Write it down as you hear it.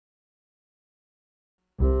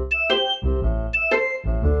We're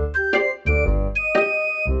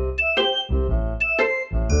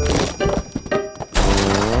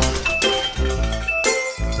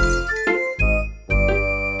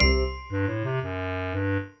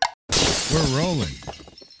rolling.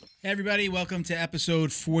 Hey everybody, welcome to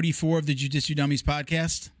episode 44 of the Jiu-Jitsu Dummies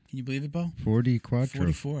podcast. Can you believe it, Bo? 44.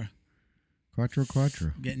 44. Quattro.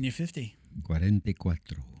 Getting near 50. 44.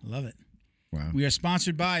 Love it. Wow. We are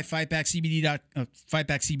sponsored by Fightback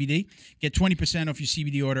CBD. Get 20% off your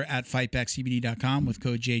CBD order at fightbackcbd.com with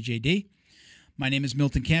code JJD. My name is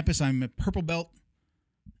Milton Campus. I'm a purple belt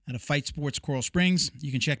at a Fight Sports Coral Springs.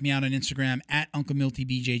 You can check me out on Instagram at Uncle Milty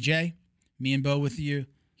BJJ. Me and Bo with you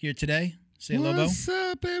here today. Say hello, Bo. What's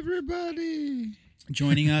up, everybody?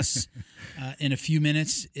 Joining us in a few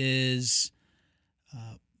minutes is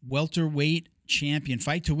welterweight champion,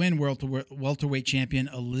 fight to win welterweight champion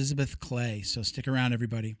Elizabeth Clay. So stick around,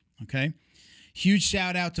 everybody. Okay. Huge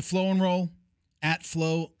shout out to Flow and Roll at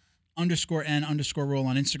Flow_N_roll on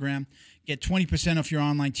Instagram. Get 20% off your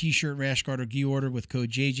online t-shirt, rash guard, or gi order with code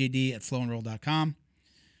JJD at flowandroll.com.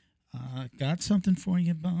 Got something for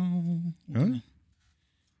you, Bo. Huh?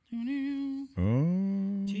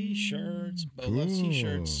 T-shirts. Bo Cool. loves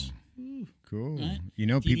t-shirts. Ooh. Cool. Right. You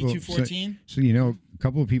know, people. DD214. So you know, a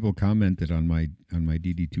couple of people commented on my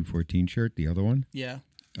DD214 shirt, the other one. Yeah.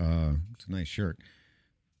 It's a nice shirt,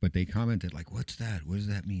 but they commented like, "What's that? What does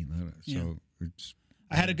that mean?" So it's.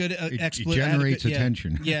 I had a good It generates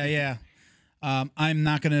attention. Yeah. I'm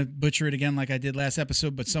not going to butcher it again like I did last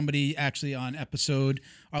episode, but somebody actually on our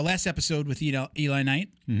last episode with Eli Knight,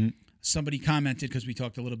 somebody commented, because we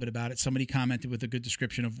talked a little bit about it, somebody commented with a good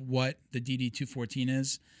description of what the DD214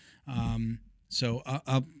 is. So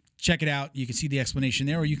I'll check it out. You can see the explanation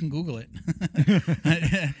there, or you can Google it.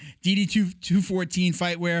 DD214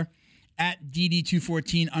 Fightwear at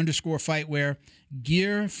DD214_Fightwear.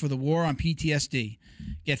 Gear for the war on PTSD.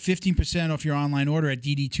 Get 15% off your online order at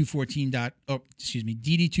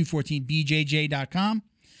DD214BJJ.com.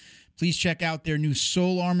 Please check out their new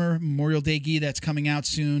Soul Armor Memorial Day gi that's coming out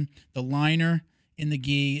soon. The liner in the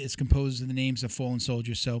gi is composed of the names of fallen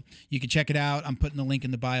soldiers, so you can check it out. I'm putting the link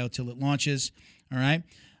in the bio till it launches. All right.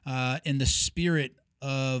 In the spirit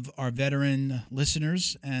of our veteran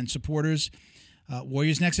listeners and supporters,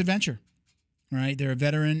 Warriors Next Adventure. All right, they're a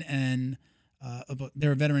veteran and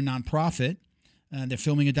they're a veteran nonprofit. They're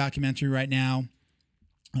filming a documentary right now,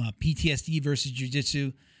 PTSD versus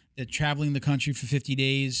Jiu-Jitsu. They're traveling the country for 50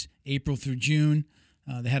 days, April through June.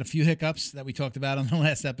 They had a few hiccups that we talked about on the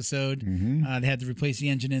last episode. They had to replace the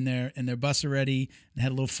engine in their bus already. They had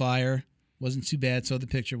a little fire. Wasn't too bad. Saw the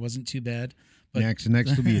picture. Wasn't too bad. But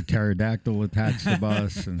Next will be a pterodactyl attacks the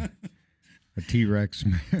bus and a T-Rex.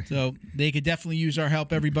 So they could definitely use our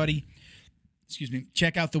help, everybody. Excuse me.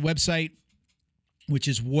 Check out the website, which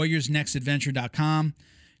is warriorsnextadventure.com.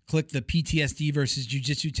 Click the PTSD versus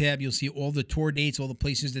Jiu-Jitsu tab. You'll see all the tour dates, all the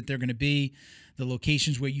places that they're going to be, the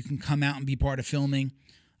locations where you can come out and be part of filming.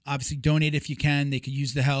 Obviously, donate if you can. They could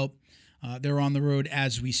use the help. They're on the road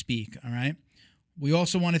as we speak, all right? We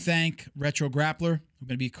also want to thank Retro Grappler. We're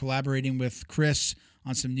going to be collaborating with Chris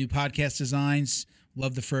on some new podcast designs.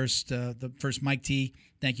 Love the first mic tee.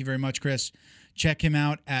 Thank you very much, Chris. Check him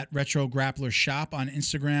out at Retro Grappler Shop on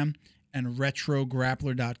Instagram and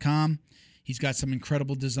retrograppler.com. He's got some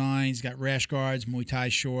incredible designs. He's got rash guards, Muay Thai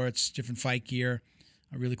shorts, different fight gear,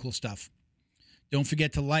 really cool stuff. Don't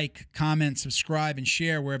forget to like, comment, subscribe, and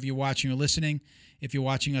share wherever you're watching or listening. If you're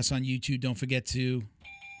watching us on YouTube, don't forget to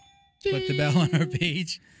click the bell on our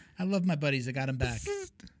page. I love my buddies. I got them back.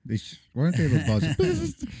 Weren't they the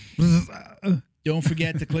buzz? Don't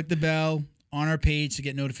forget to click the bell on our page to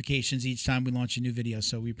get notifications each time we launch a new video.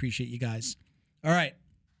 So we appreciate you guys. All right.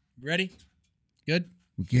 Ready? Good?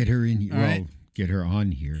 We'll get her in here. All right. Get her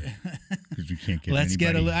on here because we can't get Let's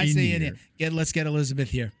anybody get. I say in here. here. Let's get Elizabeth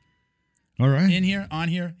here. All right. In here, on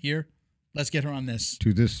here, here. Let's get her on this.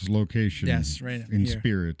 To this location. Yes, right in here.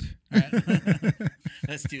 spirit. All right.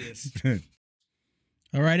 Let's do this.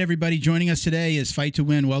 All right, everybody. Joining us today is Fight to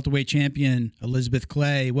Win welterweight champion Elizabeth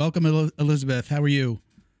Clay. Welcome, Elizabeth. How are you?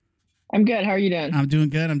 I'm good. How are you doing? I'm doing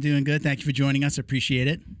good. Thank you for joining us. I appreciate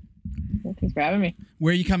it. Thanks for having me.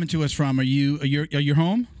 Where are you coming to us from? Are you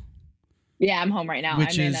home? Yeah, I'm home right now.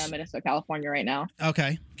 Which I'm is in Minnesota, California right now.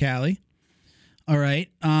 Okay, Cali. All right.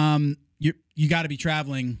 You got to be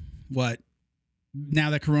traveling. What?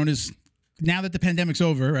 Now that the pandemic's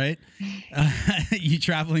over, right? You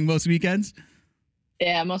traveling most weekends?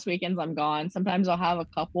 Yeah, most weekends I'm gone. Sometimes I'll have a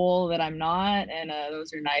couple that I'm not, and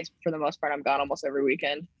those are nice. For the most part, I'm gone almost every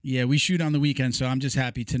weekend. Yeah, we shoot on the weekend, so I'm just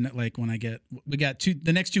happy to like when we got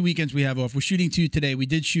the next 2 weekends we have off. We're shooting 2 today. We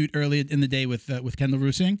did shoot early in the day with Kendall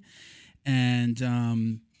Roosing,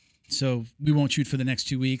 and so we won't shoot for the next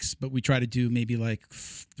 2 weeks, but we try to do maybe like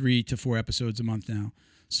 3 to 4 episodes a month now.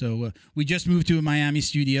 So we just moved to a Miami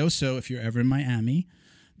studio. So if you're ever in Miami,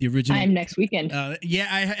 the original. I'm next weekend.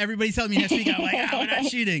 Everybody's telling me next week. I'm like, we're not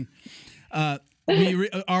shooting.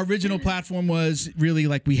 Our original platform was really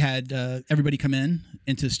like we had everybody come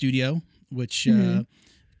into the studio, which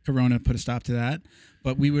Corona put a stop to that.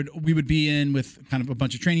 But we would be in with kind of a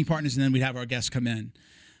bunch of training partners, and then we'd have our guests come in.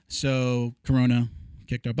 So Corona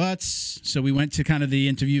kicked our butts. So we went to kind of the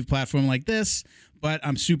interview platform like this. But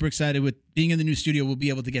I'm super excited with being in the new studio. We'll be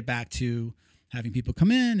able to get back to having people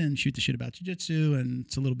come in and shoot the shit about jiu-jitsu, and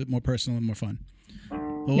it's a little bit more personal and more fun.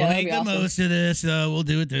 But we'll make the most of this, so we'll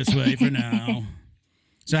do it this way for now.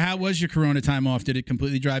 So how was your Corona time off? Did it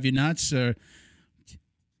completely drive you nuts, or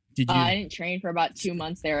did you? I didn't train for about 2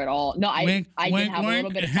 months there at all. No, I did have a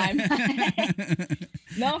little bit of time.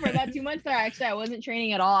 No, for about 2 months there, actually, I wasn't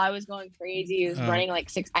training at all. I was going crazy. I was running like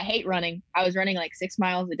 6. I hate running. I was running like 6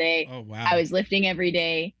 miles a day. Oh, wow. I was lifting every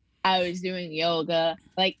day. I was doing yoga,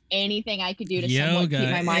 like anything I could do to somewhat keep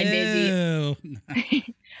my mind busy.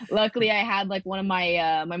 Luckily, I had like one of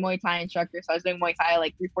my my Muay Thai instructors. So I was doing Muay Thai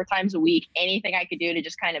like 3-4 times a week. Anything I could do to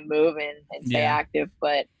just kind of move and stay active.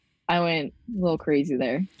 But I went a little crazy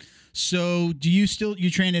there. So do you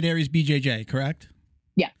train at Aries BJJ, correct?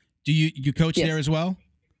 Yeah. Do you coach there as well?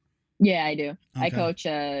 Yeah, I do. Okay. I coach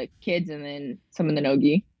kids and then some in the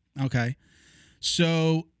no-gi. Okay.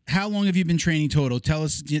 So how long have you been training total? Tell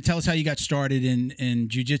us how you got started in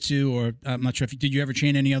jiu-jitsu, or I'm not sure did you ever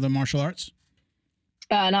train any other martial arts?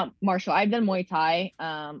 Not martial. I've done Muay Thai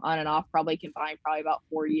on and off, probably combined about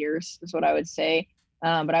 4 years is what I would say.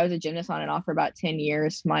 But I was a gymnast on and off for about 10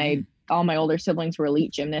 years. All my older siblings were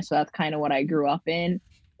elite gymnasts, so that's kind of what I grew up in.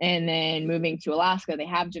 And then moving to Alaska, they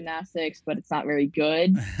have gymnastics, but it's not very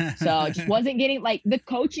good. So it just wasn't getting, like, the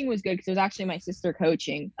coaching was good because it was actually my sister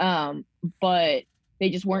coaching. But they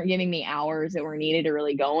just weren't giving me hours that were needed to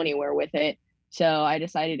really go anywhere with it. So I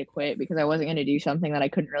decided to quit because I wasn't going to do something that I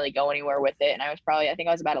couldn't really go anywhere with it. And I think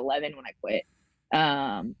I was about 11 when I quit.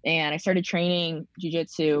 And I started training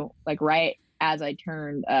jiu-jitsu like right as I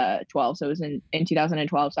turned 12. So it was in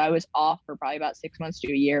 2012. So I was off for probably about 6 months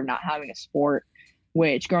to a year of not having a sport,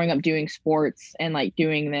 which growing up doing sports and like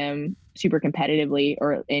doing them super competitively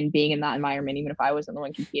and being in that environment, even if I wasn't the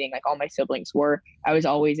one competing, like all my siblings were, I was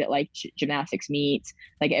always at like gymnastics meets,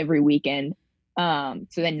 like every weekend. So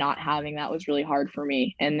then not having that was really hard for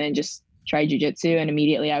me. And then just tried jiu-jitsu, and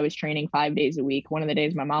immediately I was training 5 days a week. One of the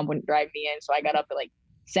days my mom wouldn't drive me in. So I got up at like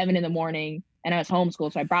 7 a.m. and I was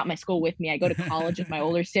homeschooled. So I brought my school with me. I go to college with my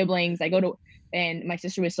older siblings. And my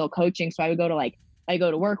sister was still coaching. So I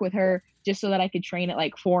go to work with her just so that I could train at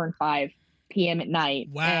like 4 and 5 p.m. at night.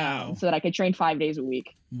 Wow. So that I could train 5 days a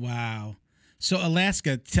week. Wow. So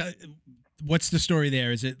Alaska, what's the story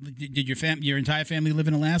there? Is it, did your entire family live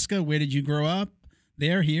in Alaska? Where did you grow up?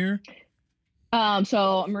 There, here?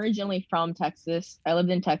 So I'm originally from Texas. I lived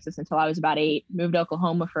in Texas until I was about 8, moved to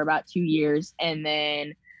Oklahoma for about 2 years. And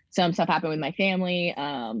then some stuff happened with my family.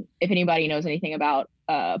 If anybody knows anything about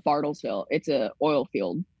Bartlesville, it's a oil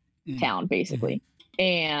field town basically.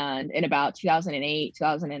 And in about 2008,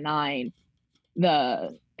 2009,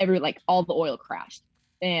 all the oil crashed.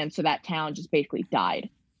 And so that town just basically died.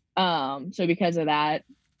 So because of that,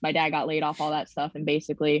 my dad got laid off, all that stuff. And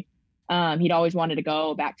basically, he'd always wanted to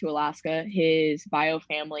go back to Alaska. His bio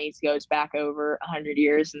family goes back over 100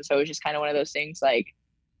 years. And so it was just kind of one of those things like,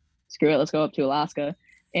 screw it, let's go up to Alaska,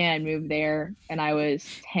 and moved there. And I was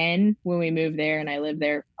 10 when we moved there, and I lived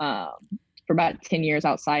there for about 10 years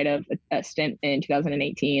outside of a stint in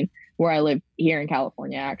 2018, where I lived here in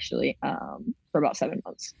California, actually, for about 7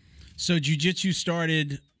 months. So jiu-jitsu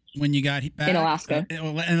started when you got back? In Alaska.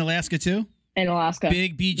 In Alaska too? In Alaska.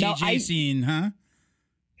 Big BJJ scene, huh?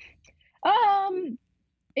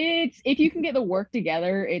 It's, if you can get the work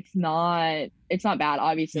together, it's not bad,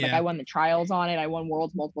 obviously. Like I won the trials on it. I won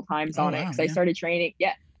worlds multiple times on it because I started training.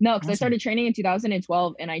 Yeah. No, because I started training in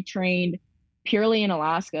 2012, and I trained purely in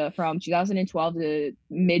Alaska from 2012 to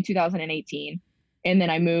mid 2018. And then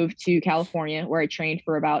I moved to California, where I trained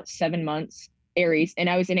for about 7 months, Aries. And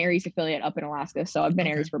I was an Aries affiliate up in Alaska. So I've been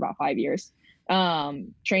Aries for about 5 years.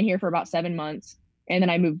 Trained here for about 7 months. And then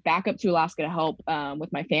I moved back up to Alaska to help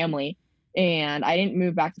with my family. And I didn't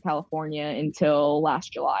move back to California until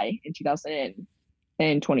last July in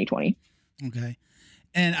 2020. Okay.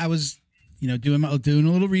 And doing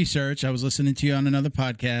a little research. I was listening to you on another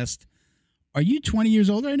podcast. Are you 20 years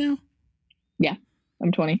old right now? Yeah,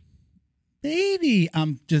 I'm 20. Baby,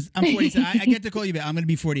 I'm 47. I get to call you back. I'm going to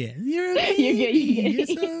be 48. You're a baby. You're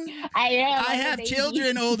so... I am. I have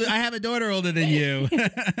children older. I have a daughter older than you.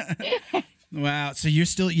 Wow. So you're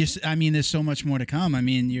I mean, there's so much more to come. I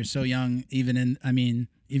mean, you're so young, even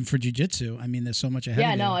for jiu-jitsu. I mean, there's so much ahead of you.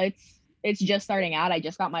 Yeah, no, it's just starting out. I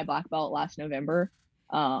just got my black belt last November.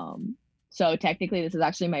 So technically this is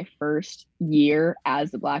actually my first year as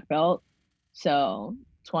the black belt. So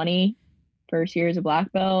 20 first year as a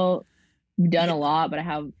black belt. I've done a lot, but I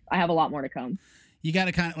have a lot more to come. You got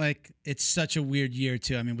to kind of like, it's such a weird year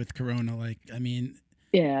too. I mean, with Corona,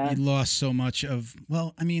 yeah, you lost so much of,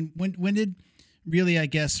 when did really, I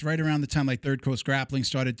guess, right around the time like Third Coast Grappling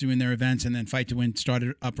started doing their events, and then Fight to Win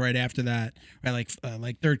started up right after that, right?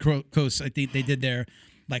 Like Third Coast, I think they did their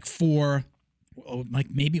like four,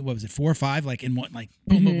 maybe what was it, 4 or 5, like in one, like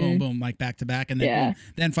boom, boom, boom, boom, like back to back, and then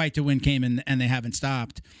then Fight to Win came in, and they haven't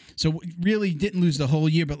stopped. So really didn't lose the whole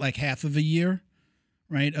year, but like half of a year,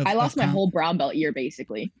 right? I lost my whole brown belt year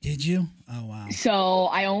basically. Did you? Oh wow. So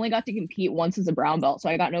I only got to compete once as a brown belt. So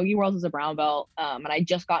I got Nogi Worlds as a brown belt, and I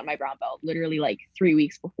just got my brown belt literally like 3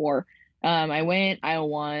 weeks before. I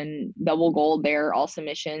won double gold there, all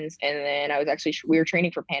submissions. And then we were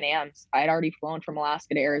training for Pan Ams. I had already flown from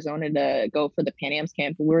Alaska to Arizona to go for the Pan Ams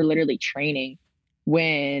camp. We were literally training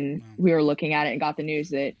when we were looking at it and got the news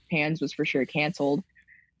that Pans was for sure canceled.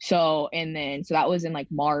 So that was in like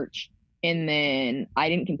March. And then I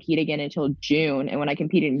didn't compete again until June. And when I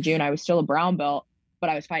competed in June, I was still a brown belt,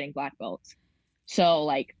 but I was fighting black belts. So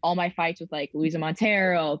like all my fights with like Luisa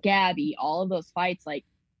Montero, Gabby, all of those fights, like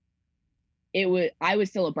I was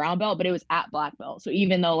still a brown belt, but it was at black belt. So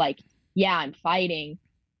even though like, yeah, I'm fighting,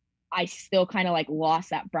 I still kind of like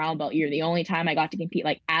lost that brown belt year. The only time I got to compete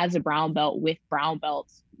like as a brown belt with brown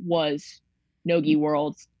belts was Nogi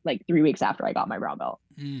Worlds, like 3 weeks after I got my brown belt.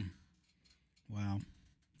 Wow.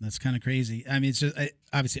 That's kind of crazy. I mean, it's just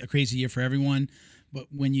obviously a crazy year for everyone, but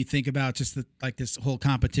when you think about just this whole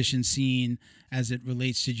competition scene as it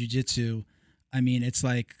relates to jiu-jitsu, I mean, it's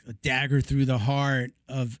like a dagger through the heart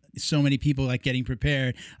of so many people like getting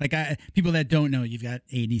prepared. Like people that don't know, you've got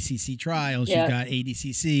ADCC trials, you've got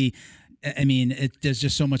ADCC. I mean, there's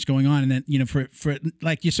just so much going on. And then, for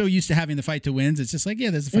like, you're so used to having the Fight to Wins. It's just like, yeah,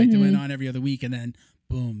 there's a Fight to Win on every other week. And then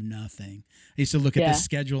boom, nothing. I used to look at the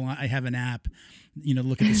schedule. I have an app,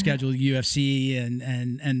 look at the schedule, UFC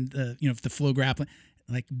and the Flow Grappling,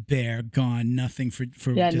 like bare gone, nothing for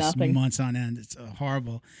just nothing. Months on end. It's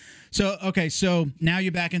horrible. So, okay. So now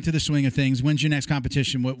you're back into the swing of things. When's your next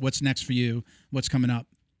competition? What's next for you? What's coming up?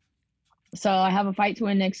 So I have a Fight to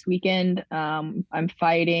Win next weekend. I'm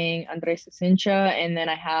fighting Andres Asincha, and then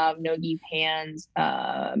I have Nogi Pans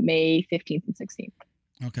May 15th and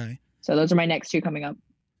 16th. Okay. So those are my next 2 coming up.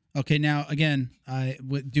 Okay. Now, again,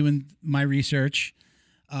 doing my research.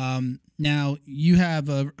 Now you have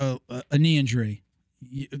a knee injury,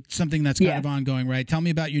 something that's kind of ongoing, right? Tell me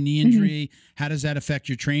about your knee injury. How does that affect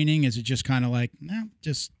your training? Is it just kind of like,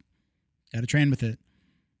 just got to train with it?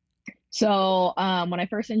 So when I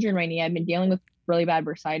first injured my knee, I've been dealing with really bad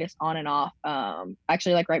bursitis on and off.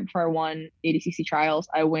 Actually, like right before I won ADCC trials,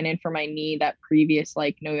 I went in for my knee that previous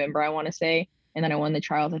like November, I want to say, and then I won the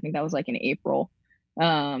trials. I think that was like in April.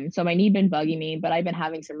 So my knee been bugging me, but I've been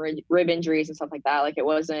having some rib injuries and stuff like that. Like it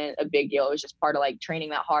wasn't a big deal. It was just part of like training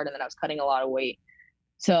that hard, and then I was cutting a lot of weight.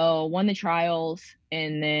 So won the trials,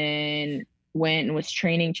 and then went and was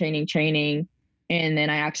training. And then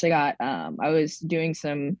I actually got, I was doing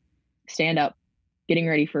some stand up, getting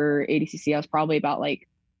ready for ADCC. I was probably about like,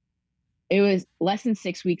 it was less than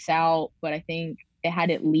 6 weeks out, but I think it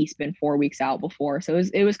had at least been 4 weeks out before. So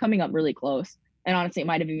it was coming up really close. And honestly, it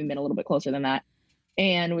might've even been a little bit closer than that.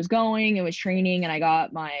 And was training, and I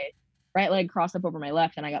got my right leg crossed up over my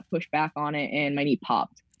left, and I got pushed back on it, and my knee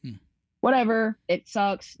popped. Whatever, it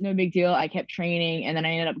sucks, no big deal. I kept training, and then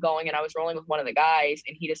I ended up going, and I was rolling with one of the guys,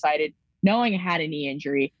 and he decided, knowing I had a knee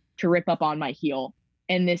injury, to rip up on my heel.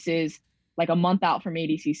 And this is like a month out from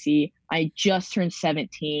ADCC. I just turned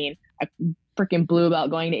 17. I freaking blew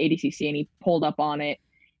about going to ADCC, and he pulled up on it.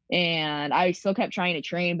 And I still kept trying to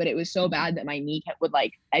train, but it was so bad that my knee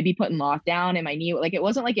I'd be put in lockdown, and my knee, like, it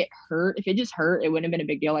wasn't like it hurt. If it just hurt, it wouldn't have been a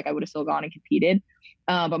big deal. Like I would have still gone and competed.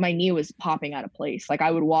 But my knee was popping out of place. Like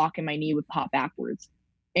I would walk and my knee would pop backwards.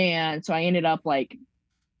 And so I ended up like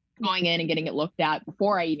going in and getting it looked at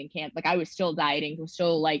before I even camped. Like I was still dieting, was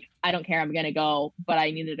still like, I don't care, I'm going to go, but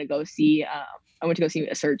I needed to go see, I went to go see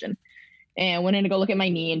a surgeon, and went in to go look at my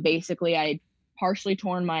knee. And basically I partially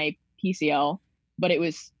torn my PCL, but it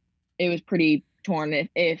was pretty torn.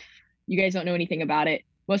 If You guys don't know anything about it.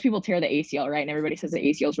 Most people tear the ACL, right? And everybody says the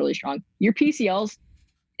ACL is really strong. Your PCLs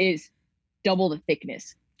is double the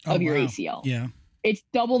thickness of your ACL. Yeah. It's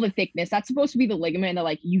double the thickness. That's supposed to be the ligament that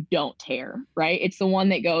like you don't tear, right? It's the one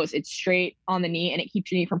that goes, it's straight on the knee and it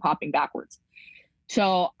keeps your knee from popping backwards.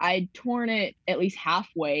 So I'd torn it at least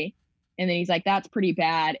halfway. And then he's like, that's pretty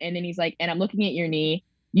bad. And then he's like, and I'm looking at your knee.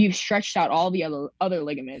 You've stretched out all the other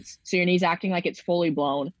ligaments. So your knee's acting like it's fully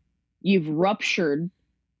blown. You've ruptured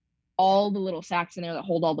all the little sacs in there that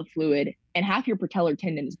hold all the fluid, and half your patellar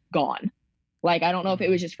tendon is gone. Like, I don't know if it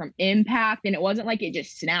was just from impact, and it wasn't like it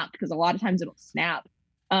just snapped, because a lot of times it'll snap.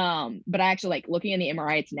 But I actually, like, looking in the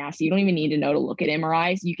MRI, it's nasty. You don't even need to know to look at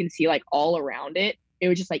MRIs. You can see like all around it. It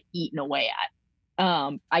was just like eaten away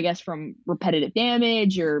at. I guess from repetitive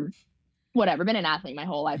damage or whatever. Been an athlete my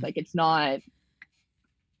whole life. Like, it's not,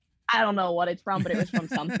 I don't know what it's from, but it was from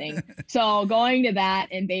something. So going to that,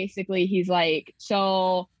 and basically he's like,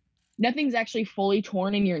 so nothing's actually fully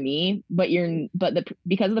torn in your knee, because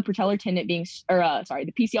of the patellar tendon being,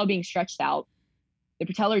 the PCL being stretched out, the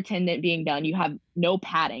patellar tendon being done, you have no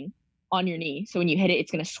padding on your knee. So when you hit it,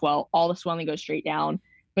 it's going to swell. All the swelling goes straight down.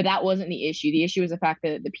 But that wasn't the issue. The issue was the fact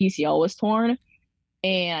that the PCL was torn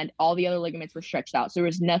and all the other ligaments were stretched out. So there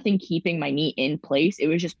was nothing keeping my knee in place. It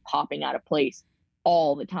was just popping out of place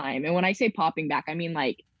all the time. And when I say popping back, I mean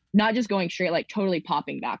like not just going straight, like totally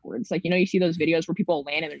popping backwards. Like, you know, you see those videos where people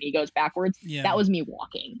land and their knee goes backwards. Yeah. That was me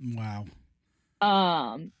walking.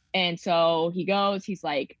 Wow. And so he's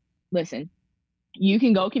like, listen, you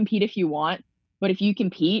can go compete if you want, but if you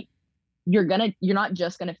compete, you're not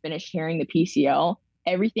just gonna finish tearing the PCL.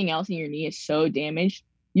 Everything else in your knee is so damaged,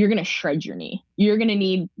 you're going to shred your knee. You're going to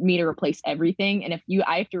need me to replace everything. And if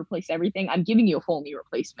I have to replace everything, I'm giving you a full knee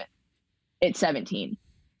replacement at 17.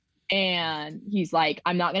 And he's like,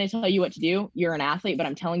 I'm not going to tell you what to do. You're an athlete, but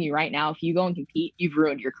I'm telling you right now, if you go and compete, you've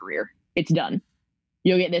ruined your career. It's done.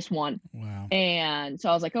 You'll get this one. Wow. And so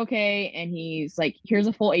I was like, okay. And he's like, here's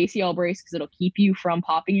a full ACL brace because it'll keep you from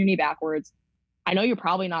popping your knee backwards. I know you're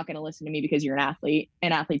probably not going to listen to me because you're an athlete,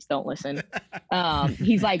 and athletes don't listen.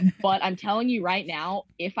 He's like, but I'm telling you right now,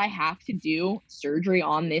 if I have to do surgery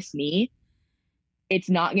on this knee, it's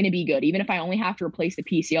not going to be good. Even if I only have to replace the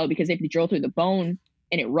PCL, because they have to drill through the bone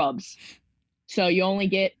and it rubs. So you only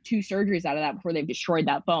get 2 surgeries out of that before they've destroyed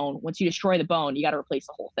that bone. Once you destroy the bone, you got to replace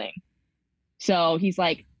the whole thing. So he's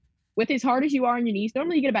like, with as hard as you are on your knees,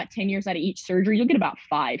 normally you get about 10 years out of each surgery. You'll get about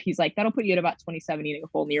 5. He's like, that'll put you at about 27 needing a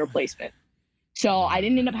full knee replacement. So I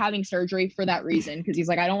didn't end up having surgery for that reason, because he's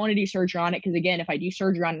like, I don't want to do surgery on it, because again, if I do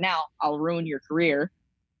surgery on it now, I'll ruin your career.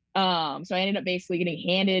 So I ended up basically getting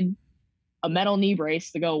handed a metal knee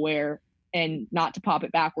brace to go wear and not to pop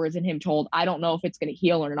it backwards, and him told, I don't know if it's going to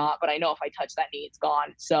heal or not, but I know if I touch that knee, it's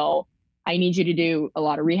gone. So I need you to do a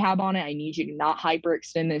lot of rehab on it. I need you to not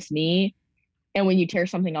hyperextend this knee. And when you tear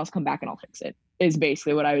something else, come back and I'll fix it, is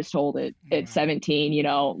basically what I was told at 17, you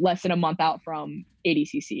know, less than a month out from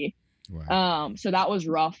ADCC. Wow. So that was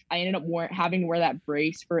rough. I ended up having to wear that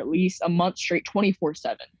brace for at least a month straight,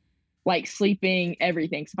 24/7, like sleeping,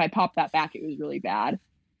 everything. So if I popped that back, it was really bad.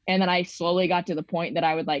 And then I slowly got to the point that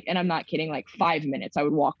I would like, and I'm not kidding, like 5 minutes, I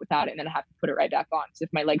would walk without it and then I have to put it right back on. So if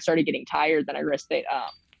my legs started getting tired, then I risked it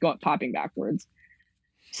popping backwards.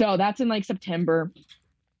 So that's in like September.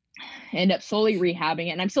 End up slowly rehabbing it.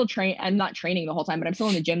 And I'm still I'm not training the whole time, but I'm still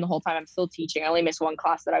in the gym the whole time. I'm still teaching. I only missed 1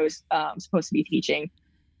 class that I was supposed to be teaching.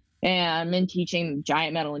 And I'm in teaching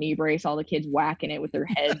giant metal knee brace, all the kids whacking it with their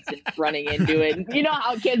heads and running into it. And you know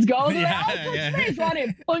how kids go.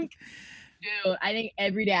 Running, punk. Dude, I think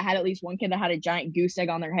every day I had at least one kid that had a giant goose egg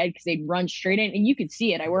on their head because they'd run straight in, and you could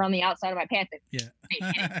see it. I wear on the outside of my pants.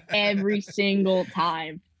 Every single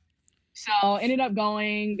time. So ended up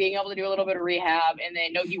being able to do a little bit of rehab, and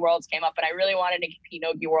then Nogi Worlds came up, and I really wanted to compete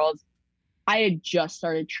Nogi Worlds. I had just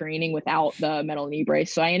started training without the metal knee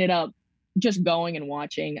brace, so I ended up just going and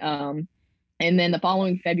watching. And then the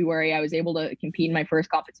following February, I was able to compete in my first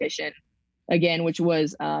competition again, which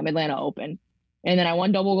was Atlanta Open. And then I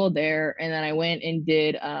won double gold there. And then I went and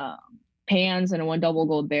did Pans and I won double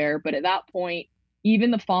gold there. But at that point,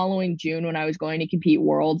 even the following June, when I was going to compete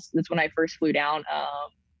Worlds, that's when I first flew down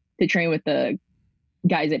to train with the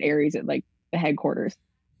guys at Aries at like the headquarters.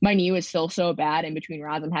 My knee was still so bad in between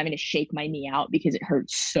rounds. I'm having to shake my knee out because it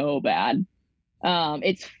hurts so bad.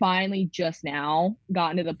 It's finally just now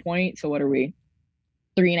gotten to the point. So what are we?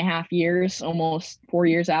 3.5 years, almost 4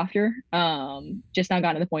 years after. Just now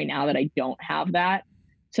gotten to the point now that I don't have that.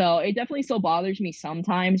 So it definitely still bothers me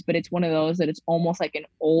sometimes, but it's one of those that it's almost like an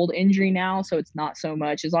old injury now. So it's not so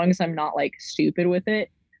much, as long as I'm not like stupid with it.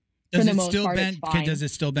 Does it still bend? Does it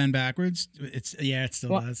still bend backwards? It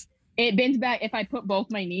still does. it bends back. If I put both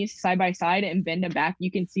my knees side by side and bend them back,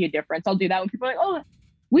 you can see a difference. I'll do that when people are like, oh,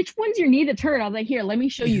 which one's your knee that's hurt? I was like, here, let me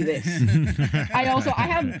show you this. I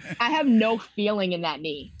have no feeling in that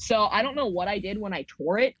knee. So I don't know what I did when I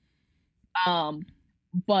tore it.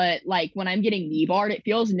 But like when I'm getting knee barred, it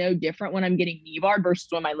feels no different when I'm getting knee barred versus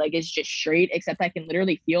when my leg is just straight, except I can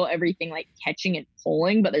literally feel everything like catching and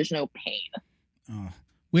pulling, but there's no pain. Oh.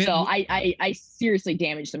 So I seriously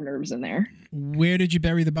damaged some nerves in there. Where did you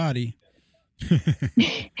bury the body?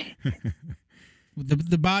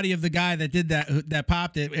 The body of the guy that did that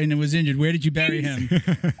popped it and it was injured. Where did you bury him?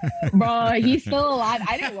 Bro, he's still alive.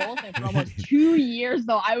 I didn't roll with him for almost 2 years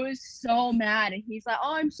though. I was so mad, and he's like,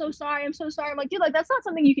 "Oh, I'm so sorry. I'm so sorry." I'm like, dude, like that's not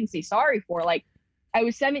something you can say sorry for. Like, I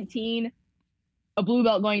was 17, a blue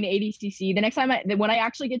belt going to ADCC. The next time when I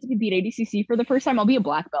actually get to compete ADCC for the first time, I'll be a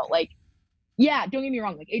black belt. Like, yeah, don't get me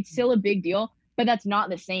wrong. Like, it's still a big deal, but that's not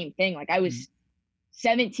the same thing. Like, I was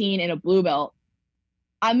 17 and a blue belt.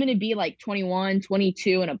 I'm going to be like 21,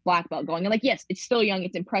 22 and a black belt going. And like, yes, it's still young.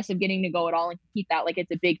 It's impressive getting to go at all and compete that. Like,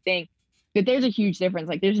 it's a big thing. But there's a huge difference.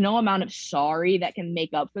 Like, there's no amount of sorry that can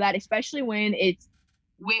make up for that, especially when it's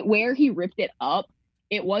where he ripped it up.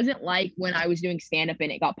 It wasn't like when I was doing stand-up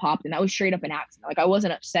and it got popped, and that was straight up an accident. Like, I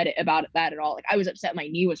wasn't upset about that at all. Like, I was upset my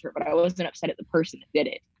knee was hurt, but I wasn't upset at the person that did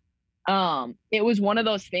it. It was one of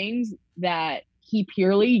those things that he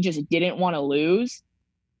purely just didn't want to lose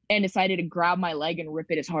and decided to grab my leg and rip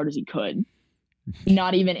it as hard as he could,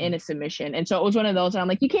 not even in a submission. And so it was one of those, and I'm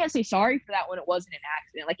like, you can't say sorry for that when it wasn't an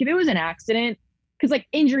accident. Like, if it was an accident, because like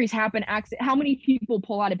injuries happen, how many people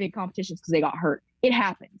pull out of big competitions because they got hurt? It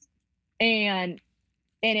happens. And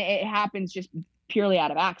it happens just purely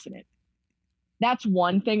out of accident. That's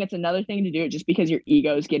one thing. It's another thing to do it just because your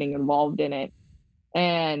ego is getting involved in it.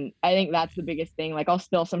 And I think that's the biggest thing. Like,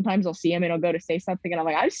 sometimes I'll see him and I'll go to say something and I'm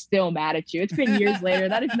like, I'm still mad at you. It's been years later.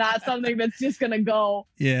 That is not something that's just going to go.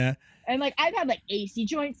 Yeah. And like, I've had like AC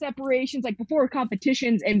joint separations, like before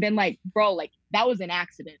competitions, and been like, bro, like that was an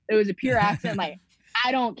accident. It was a pure accident. Like,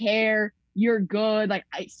 I don't care. You're good. Like,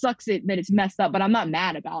 it sucks that it's messed up, but I'm not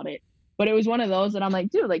mad about it. But it was one of those that I'm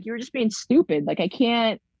like, dude, like you were just being stupid. Like,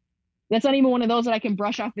 that's not even one of those that I can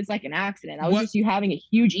brush off as like an accident. I was just you having a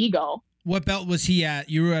huge ego. What belt was he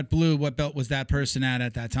at? You were at blue. What belt was that person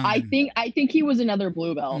at that time? I think he was another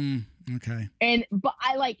blue belt. Okay. But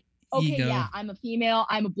I like, okay, ego. Yeah, I'm a female.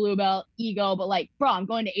 I'm a blue belt, ego. But like, bro, I'm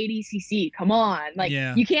going to ADCC. Come on. Like,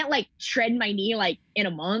 You can't like shred my knee like in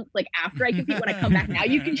a month. Like after I compete, when I come back now,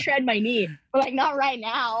 you can shred my knee, but like not right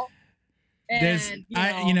now. And,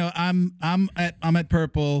 I'm at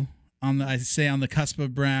purple on the cusp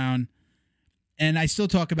of brown. And I still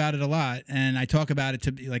talk about it a lot, and I talk about it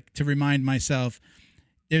to remind myself.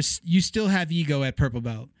 You still have ego at purple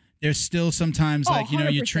belt. There's still sometimes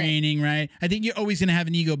you're training, right? I think you're always gonna have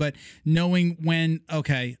an ego, but knowing when,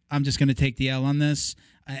 okay, I'm just gonna take the L on this,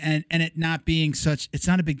 and it not being it's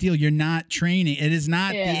not a big deal. You're not training. It is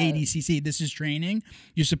not the ADCC. This is training.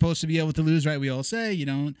 You're supposed to be able to lose, right? We all say you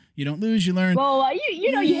don't lose, you learn. Well,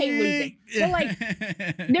 you know you hate losing. So like,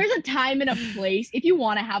 there's a time and a place if you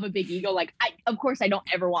want to have a big ego. Like, of course I don't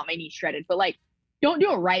ever want my knee shredded, but like, don't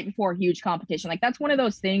do it right before a huge competition. Like, that's one of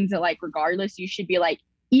those things that like, regardless, you should be like,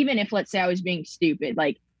 even if let's say I was being stupid,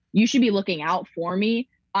 like you should be looking out for me.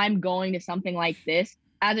 I'm going to something like this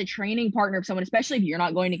as a training partner of someone, especially if you're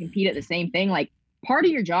not going to compete at the same thing. Like, part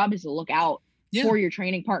of your job is to look out for your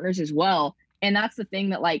training partners as well. And that's the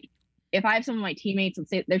thing that like, if I have some of my teammates,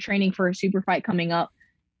 let's say they're training for a super fight coming up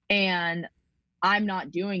and I'm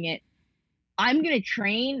not doing it, I'm going to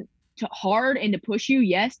train hard and to push you.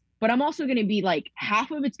 Yes. But I'm also going to be like,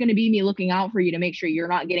 half of it's going to be me looking out for you to make sure you're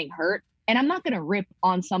not getting hurt. And I'm not going to rip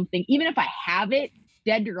on something, even if I have it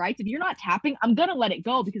dead to rights. If you're not tapping, I'm going to let it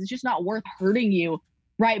go because it's just not worth hurting you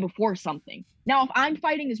right before something. Now, if I'm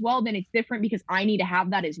fighting as well, then it's different because I need to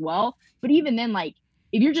have that as well. But even then, like,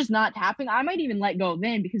 if you're just not tapping, I might even let go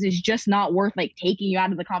then because it's just not worth like taking you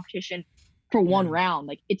out of the competition for one round.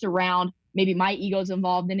 Like, it's a round, maybe my ego's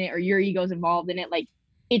involved in it or your ego's involved in it. Like,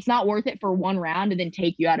 it's not worth it for one round and then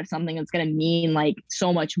take you out of something that's going to mean like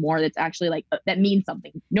so much more. That's actually like, that means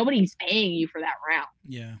something. Nobody's paying you for that round.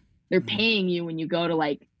 Yeah. They're paying you when you go to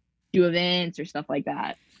like do events or stuff like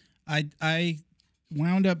that. I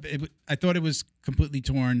wound up, I thought it was completely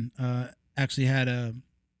torn. Actually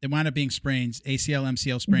it wound up being sprains, ACL,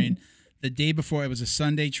 MCL sprain. The day before, it was a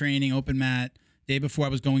Sunday training, open mat. Day before I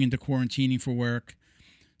was going into quarantining for work.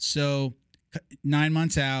 So 9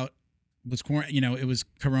 months out, it was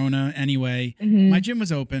Corona anyway. My gym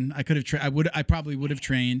was open. I could have I probably would have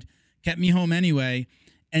trained, kept me home anyway.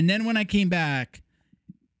 And then when I came back,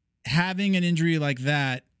 having an injury like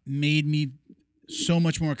that made me so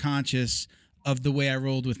much more conscious of the way I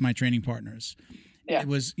rolled with my training partners. Yeah. It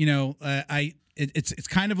was, it's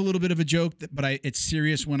kind of a little bit of a joke, but it's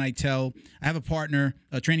serious when I have a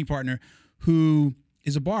training partner who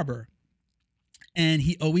is a barber, and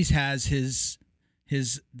he always has his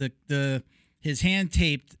hand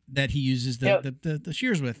taped that he uses the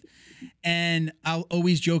shears with. And I'll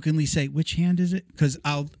always jokingly say, which hand is it? Because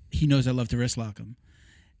he knows I love to wrist lock him.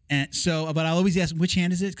 And so, but I'll always ask him, which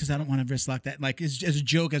hand is it? Because I don't want to wrist lock that. Like, as a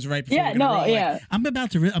joke, as right before we're gonna roll, like, I'm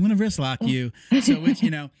going to wrist lock you. So,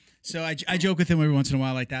 so I joke with him every once in a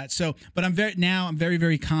while like that. So, but I'm very,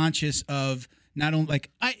 very conscious of not only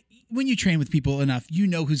when you train with people enough, you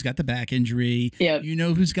know who's got the back injury, you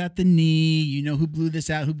know who's got the knee, you know who blew this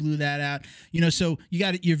out, who blew that out, so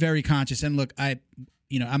you're very conscious. And look, I'm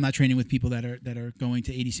not training with people that are going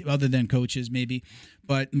to ADC other than coaches maybe,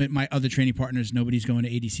 but my other training partners, nobody's going to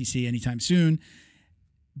ADCC anytime soon.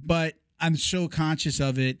 But I'm so conscious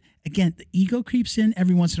of it. Again, the ego creeps in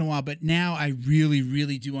every once in a while, but now I really,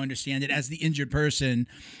 really do understand it as the injured person.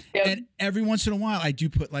 And every once in a while, I do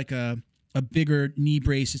put like a bigger knee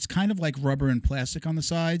brace. It's kind of like rubber and plastic on the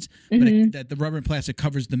sides, but the rubber and plastic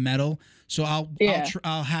covers the metal. So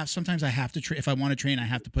sometimes I have to if I want to train, I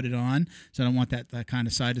have to put it on. So I don't want that kind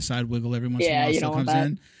of side to side wiggle every once in a while. Still comes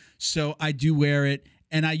in. So I do wear it,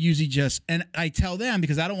 and I usually and I tell them,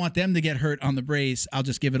 because I don't want them to get hurt on the brace, I'll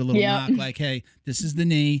just give it a little knock, like, hey, this is the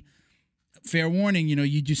knee. Fair warning,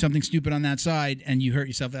 you do something stupid on that side and you hurt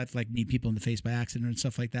yourself. That's like knee people in the face by accident and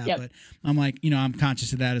stuff like that. But I'm like, I'm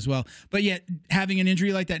conscious of that as well. But yet, having an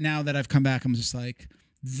injury like that, now that I've come back, I'm just like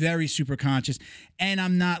very super conscious. And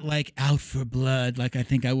I'm not like out for blood like I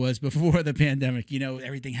think I was before the pandemic.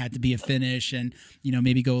 Everything had to be a finish and,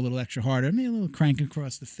 maybe go a little extra harder, maybe a little crank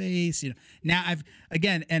across the face. Now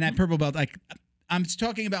and at Purple Belt, like, I'm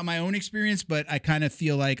talking about my own experience, but I kind of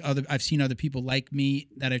feel like I've seen other people like me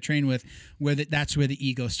that I've trained with, where that's where the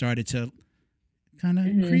ego started to kind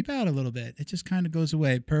of creep out a little bit. It just kind of goes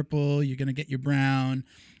away. Purple, you're gonna get your brown.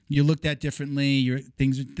 You're looked at differently.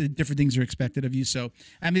 Different things are expected of you. So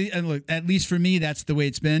I mean, and look, at least for me, that's the way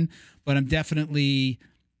it's been. But I'm definitely,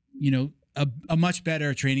 a much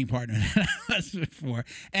better training partner than I was before.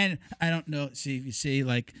 And I don't know. See if you see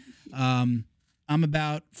like. I'm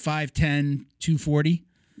about 5'10", 240.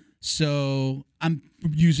 So I'm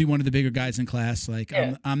usually one of the bigger guys in class. Like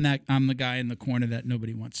I'm the guy in the corner that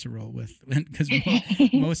nobody wants to roll with, because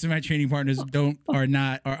most of my training partners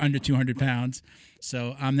are under 200 pounds.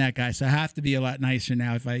 So I'm that guy. So I have to be a lot nicer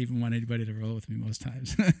now if I even want anybody to roll with me most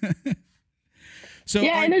times. So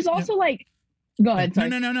and there's also go ahead. Sorry.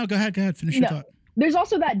 No. Go ahead. Finish your thought. There's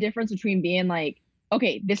also that difference between being like,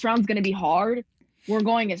 okay, this round's going to be hard. We're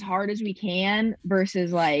going as hard as we can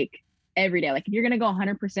versus like every day. Like, if you're going to go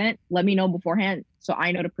 100%, let me know beforehand so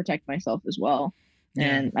I know to protect myself as well. Yeah.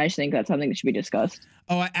 And I just think that's something that should be discussed.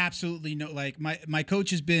 Oh, I absolutely know. Like my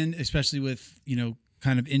coach has been, especially with,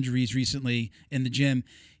 kind of injuries recently in the gym,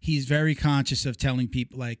 he's very conscious of telling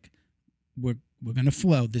people like, we're going to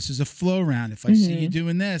flow. This is a flow round. If I see you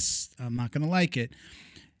doing this, I'm not going to like it.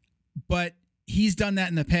 But he's done that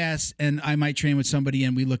in the past, and I might train with somebody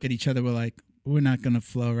and we look at each other, we're like, we're not gonna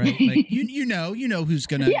flow, right? Like you know who's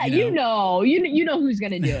gonna. Yeah, you know who's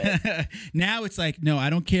gonna do it. Now it's like, no,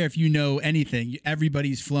 I don't care if you know anything.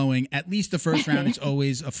 Everybody's flowing. At least the first round, it's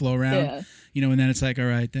always a flow round. Yeah. And then it's like, all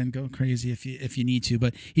right, then go crazy if you need to.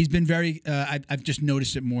 But he's been very. I've just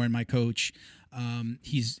noticed it more in my coach.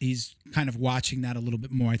 He's kind of watching that a little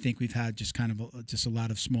bit more. I think we've had just kind of a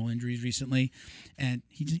lot of small injuries recently, and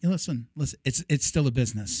listen, it's still a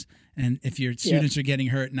business. And if your students are getting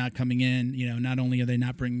hurt, not coming in, not only are they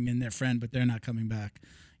not bringing in their friend, but they're not coming back,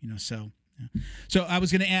 So, so I was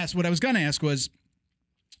going to ask. What I was going to ask was,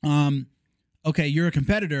 okay, you're a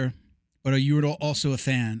competitor, but are you also a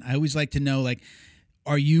fan? I always like to know, like,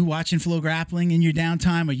 are you watching Flow Grappling in your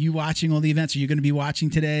downtime? Are you watching all the events? Are you going to be watching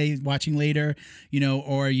today, watching later,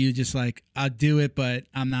 or are you just like, I'll do it, but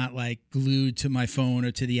I'm not like glued to my phone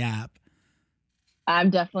or to the app?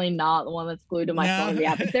 I'm definitely not the one that's glued to my phone or the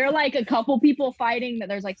app. If there are like a couple people fighting that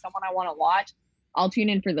there's like someone I want to watch, I'll tune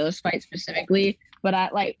in for those fights specifically. But I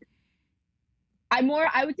would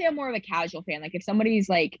say I'm more of a casual fan. Like, if somebody's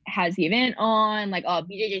like has the event on, like, oh,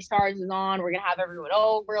 BJJ Stars is on, we're gonna have everyone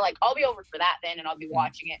over, like, I'll be over for that then, and I'll be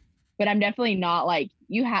watching it. But I'm definitely not like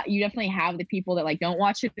you definitely have the people that like don't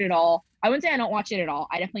watch it at all. I wouldn't say I don't watch it at all.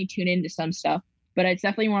 I definitely tune into some stuff, but it's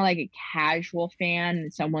definitely more like a casual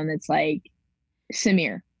fan, someone that's like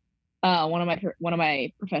Samir, one of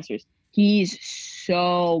my professors. He's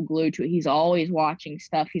so glued to it. He's always watching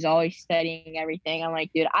stuff. He's always studying everything. I'm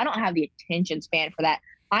like, dude, I don't have the attention span for that.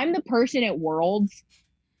 I'm the person at Worlds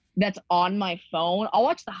that's on my phone. I'll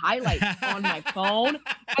watch the highlights on my phone,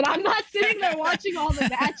 but I'm not sitting there watching all the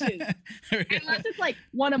matches. Unless it's like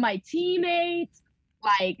one of my teammates,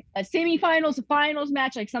 like a semifinals, a finals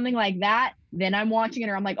match, like something like that, then I'm watching it,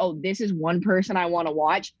 or I'm like, oh, this is one person I want to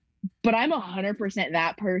watch. But I'm 100%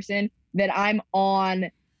 that person that I'm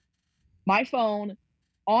on my phone,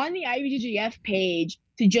 on the IBJJF page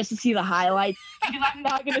to see the highlights, because I'm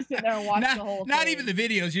not going to sit there and watch the whole thing. Not even the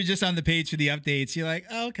videos. You're just on the page for the updates. You're like,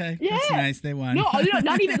 oh, okay, that's nice. They won. No,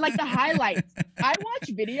 not even like the highlights. I watch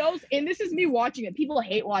videos, and this is me watching it. People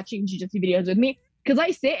hate watching jiu-jitsu videos with me because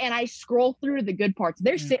I sit and I scroll through to the good parts.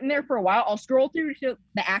 They're sitting there for a while. I'll scroll through to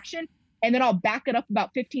the action, and then I'll back it up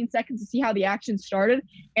about 15 seconds to see how the action started,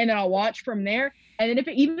 and then I'll watch from there. And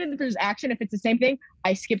then even if there's action, if it's the same thing,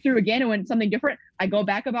 I skip through again, and when it's something different, I go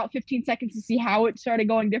back about 15 seconds to see how it started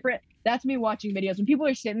going different. That's me watching videos. When people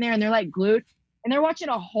are sitting there and they're like glued, and they're watching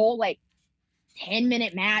a whole like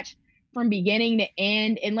 10-minute match from beginning to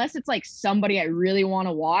end, unless it's like somebody I really want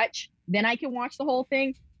to watch, then I can watch the whole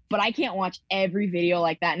thing. But I can't watch every video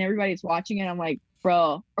like that, and everybody's watching it. I'm like,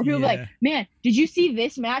 bro. Or people be like, man, did you see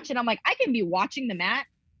this match? And I'm like, I can be watching the match,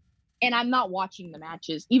 and I'm not watching the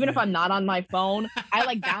matches. Even if I'm not on my phone, I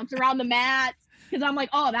like bounce around the mats because I'm like,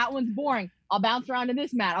 oh, that one's boring. I'll bounce around to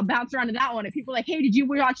this mat. I'll bounce around to that one. And people are like, hey, did you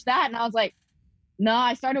watch that? And I was like, no,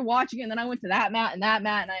 I started watching it, and then I went to that mat, and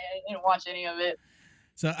I didn't watch any of it.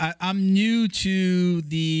 So I'm new to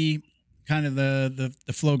the kind of the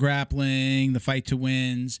flow grappling, the fight to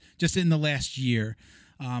wins, just in the last year.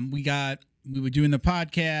 We were doing the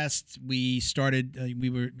podcast. We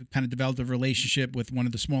were kind of developed a relationship with one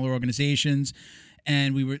of the smaller organizations,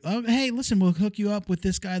 and we were, oh, hey, listen, we'll hook you up with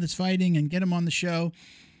this guy that's fighting and get him on the show.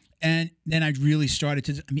 And then I really started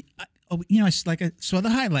to, I saw the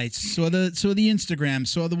highlights, saw the Instagram,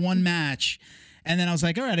 saw the one match. And then I was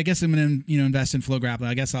like, all right, I guess I'm going to, invest in flow grappling.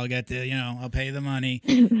 I guess I'll get I'll pay the money.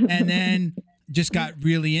 And then just got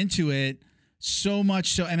really into it. So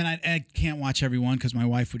much so, I can't watch everyone because my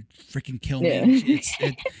wife would freaking kill me.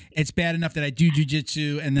 It's bad enough that I do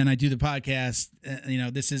jujitsu and then I do the podcast.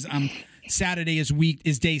 Saturday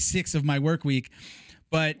is day 6 of my work week,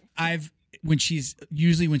 but when she's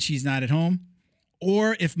not at home,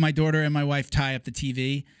 or if my daughter and my wife tie up the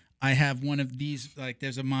TV, I have one of these, like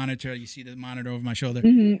there's a monitor. You see the monitor over my shoulder.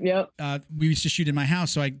 Mm-hmm, yep. We used to shoot in my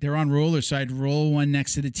house, so they're on rollers. So I'd roll one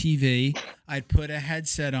next to the TV. I'd put a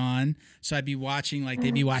headset on, so I'd be watching, like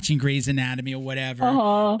they'd be watching Grey's Anatomy or whatever.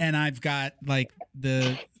 Uh-huh. And I've got like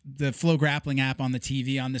the Flow Grappling app on the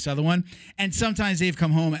TV on this other one. And sometimes they've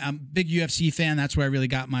come home. I'm a big UFC fan. That's where I really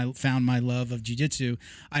found my love of jiu-jitsu.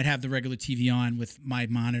 I'd have the regular TV on with my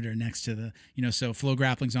monitor next to the, so Flow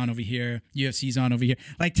Grappling's on over here, UFC's on over here.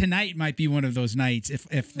 Like tonight might be one of those nights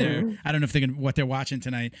if they're, I don't know if they're what they're watching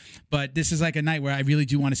tonight, but this is like a night where I really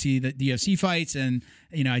do want to see the UFC fights. And,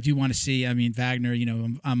 I do want to see, Wagner,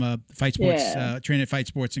 I'm a fight sports, trainer at Fight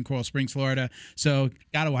Sports in Coral Springs, Florida. So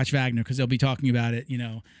got to watch Wagner because they'll be talking about it,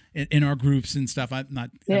 in our groups and stuff. I'm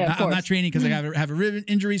not training because I have a rib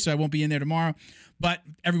injury, so I won't be in there tomorrow. But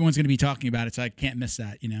everyone's going to be talking about it, so I can't miss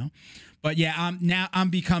that, But yeah, I'm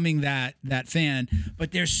becoming that fan.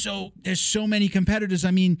 But there's so many competitors.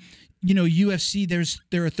 UFC.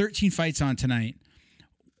 There are 13 fights on tonight.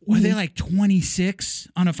 Were they like 26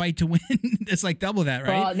 on a fight to win? It's like double that,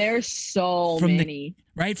 right? There's so many.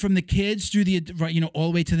 From the kids through the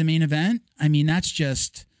all the way to the main event. That's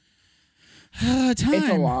just. Time. It's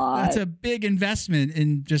a lot. That's a big investment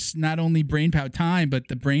in just not only brain power, time, but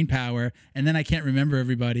the brain power. And then I can't remember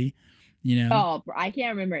everybody, Oh, I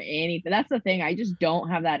can't remember anything. That's the thing. I just don't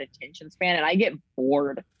have that attention span, and I get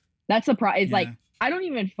bored. That's the problem. It's like I don't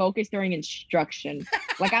even focus during instruction.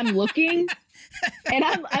 Like I'm looking, and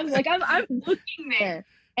I'm looking there,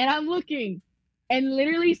 and I'm looking, and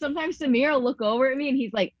literally sometimes Samir will look over at me, and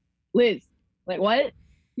he's like, "Liz, like what?"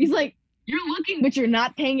 He's like, you're looking, but you're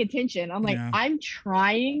not paying attention. I'm like, I'm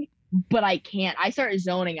trying, but I can't. I start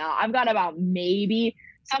zoning out. I've got about maybe,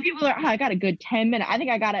 some people are, I got a good 10 minutes. I think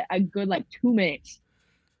I got a good like 2 minutes.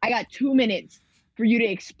 I got 2 minutes for you to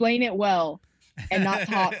explain it well and not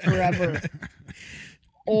talk forever.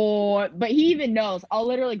 But he even knows. I'll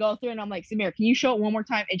literally go through and I'm like, Samir, can you show it one more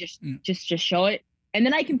time and just show it? And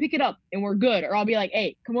then I can pick it up and we're good. Or I'll be like,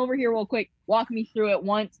 hey, come over here real quick. Walk me through it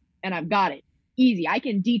once and I've got it. Easy. I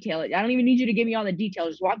can detail it. I don't even need you to give me all the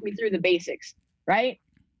details. Just walk me through the basics, right?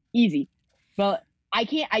 Easy. But I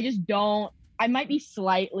can't, I just don't, I might be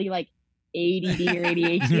slightly like ADD or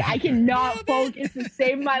ADHD. I cannot focus to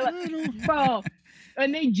save my life. Bro.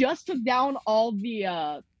 And they just took down all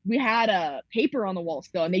the, we had a paper on the wall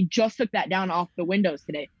still, and they just took that down off the windows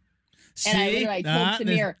today. See? And I told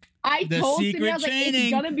Samir, I The told Sydney, secret I was like, training.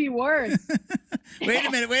 it's gonna be worse. Wait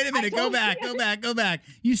a minute. Go told back.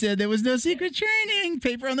 You said there was no secret training.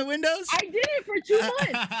 Paper on the windows? I did it for 2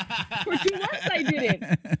 months. For 2 months, I did it.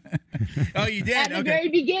 Oh, you did? At the Okay. very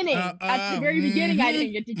beginning. At the very beginning, I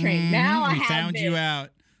didn't get to train. Now I We have found been. you out.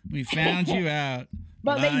 We found you out.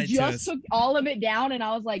 But Lied they to just us. took all of it down, and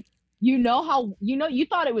I was like, you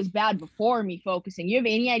thought it was bad before me focusing. You have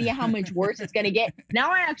any idea how much worse it's gonna get? Now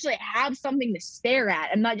I actually have something to stare at.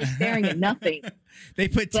 I'm not just staring at nothing. They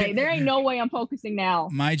put Like tint. there ain't no way I'm focusing now.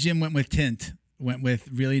 My gym went with tint. Went with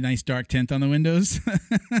really nice dark tint on the windows.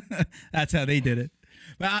 That's how they did it.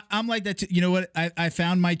 But I'm like that too. You know what? I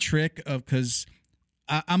found my trick of because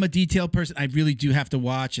I'm a detailed person. I really do have to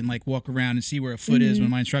watch and like walk around and see where a foot is when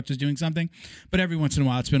my instructor's doing something. But every once in a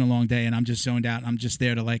while, it's been a long day and I'm just zoned out. And I'm just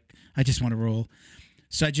there to like, I just want to roll.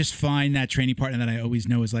 So I just find that training partner that I always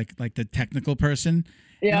know is like the technical person.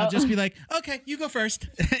 And Yeah. I'll just be like, okay, you go first.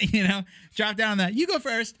 Drop down on that. You go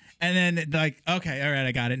first. And then like, okay, all right,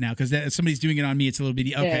 I got it now. Because if somebody's doing it on me, it's a little bit,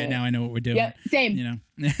 okay, Yeah. now I know what we're doing. Yeah, same.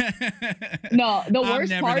 No, the I'm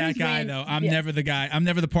worst never part that is guy when- though. I'm yeah. never the guy. I'm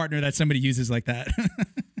never the partner that somebody uses like that.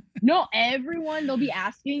 No, everyone they'll be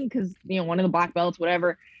asking because one of the black belts,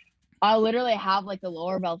 whatever. I'll literally have like the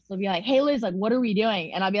lower belts. They'll be like, "Hey Liz, like, what are we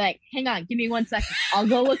doing?" And I'll be like, "Hang on, give me 1 second. I'll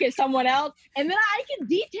go look at someone else, and then I can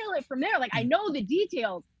detail it from there. Like I know the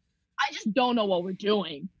details, I just don't know what we're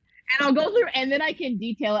doing." And I'll go through, and then I can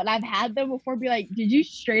detail it. And I've had them before be like, "Did you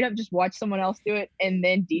straight up just watch someone else do it and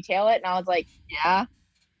then detail it?" And I was like, "Yeah."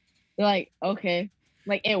 They're like, "Okay."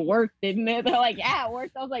 Like it worked, didn't it? They're like, "Yeah, it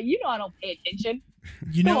worked." I was like, I don't pay attention.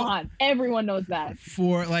 You Come know, on, everyone knows that.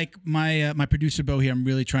 for like my my producer Bo here, I'm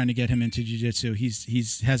really trying to get him into jiu-jitsu. He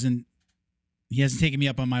hasn't taken me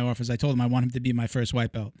up on my offers. I told him I want him to be my first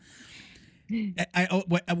white belt.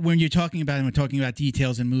 When you're talking about him, we're talking about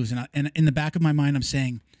details and moves, and in the back of my mind, I'm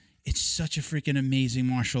saying it's such a freaking amazing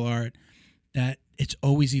martial art that it's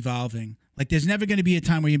always evolving. Like there's never going to be a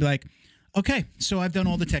time where you'd be like, okay, so I've done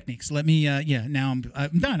all the techniques. Let me, now I'm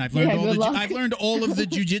done. I've learned I've learned all of the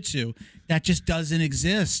jujitsu. That just doesn't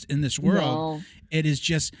exist in this world. No. It is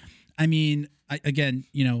just, I mean, again,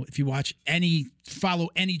 if you follow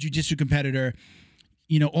any jujitsu competitor,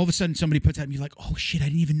 all of a sudden somebody puts out and you're like, oh shit, I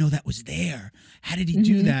didn't even know that was there. How did he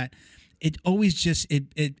do that? It always just,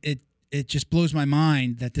 it just blows my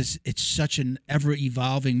mind that it's such an ever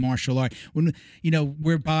evolving martial art. When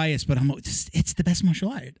we're biased, but it's the best martial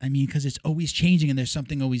art. I mean, because it's always changing and there's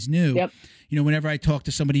something always new. Yep. Whenever I talk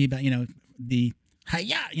to somebody about the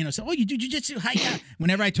hiya, so you do jiu-jitsu hiya.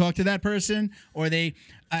 Whenever I talk to that person, or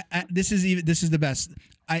this is the best.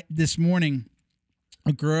 This morning,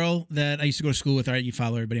 a girl that I used to go to school with. All right, you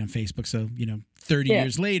follow everybody on Facebook, so 30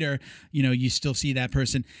 years later, you still see that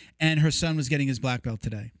person. And her son was getting his black belt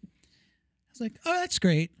today. I was like, oh, that's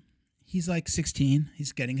great. He's like 16.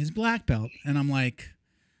 He's getting his black belt. And I'm like,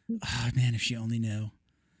 oh, man, if she only knew.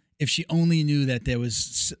 If she only knew that there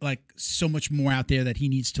was like so much more out there that he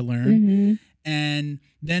needs to learn. And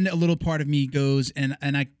then a little part of me goes, and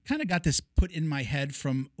I kind of got this put in my head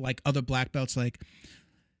from like other black belts, like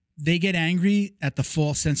they get angry at the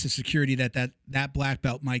false sense of security that black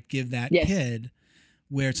belt might give that kid,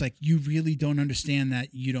 where it's like, you really don't understand that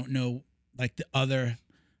you don't know like the other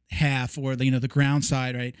half or the ground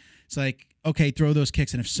side, right? It's like, okay, throw those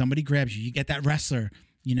kicks, and if somebody grabs you, you get that wrestler.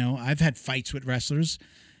 I've had fights with wrestlers,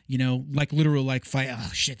 like literal like fight.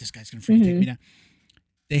 Oh shit, this guy's gonna freaking take me down.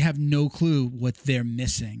 They have no clue what they're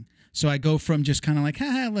missing. So I go from just kind of like,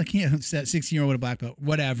 look, it's that 16-year-old with a black belt,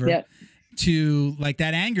 whatever, to like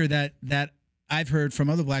that anger that I've heard from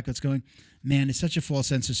other black belts going, man, it's such a false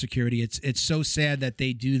sense of security. It's so sad that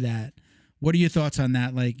they do that. What are your thoughts on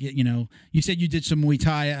that? Like, you said you did some Muay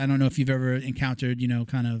Thai. I don't know if you've ever encountered,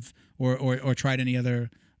 kind of, or tried any other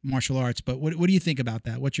martial arts, but what do you think about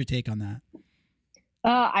that? What's your take on that?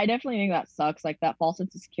 I definitely think that sucks, like that false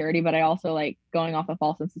sense of security, but I also like going off of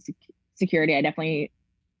false sense of security.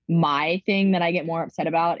 My thing that I get more upset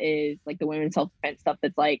about is like the women's self-defense stuff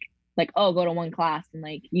that's like, oh, go to one class and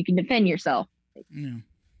like you can defend yourself. Like, come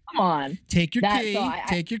on. Take your key,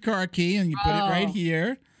 take your car key, and you put it right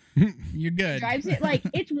here. You're good. Drives it like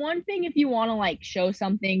it's one thing if you want to like show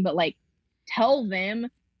something, but like tell them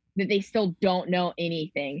that they still don't know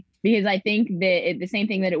anything. Because I think that the same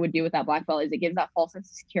thing that it would do with that black belt is it gives that false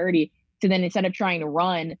sense of security. So then instead of trying to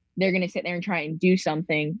run, they're going to sit there and try and do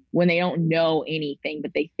something when they don't know anything,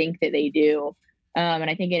 but they think that they do. And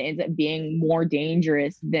I think it ends up being more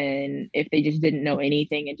dangerous than if they just didn't know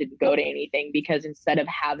anything and didn't go to anything. Because instead of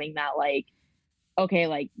having that like, okay,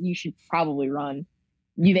 like you should probably run.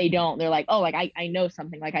 They don't. They're like, oh, like I know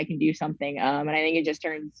something, like I can do something. And I think it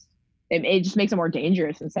it just makes it more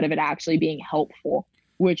dangerous instead of it actually being helpful,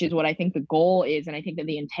 which is what I think the goal is. And I think that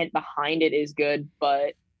the intent behind it is good,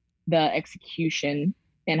 but the execution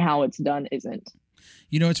and how it's done isn't.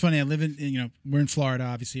 You know, it's funny. I live in, we're in Florida,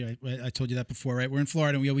 obviously. I told you that before, right? We're in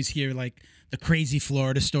Florida, and we always hear like the crazy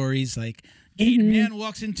Florida stories, like Gator man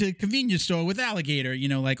walks into a convenience store with alligator,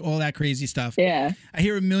 like all that crazy stuff. Yeah. I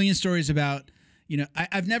hear a million stories about,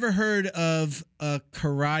 I've never heard of a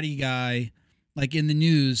karate guy like in the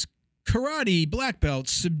news. Karate black belt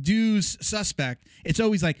subdues suspect. It's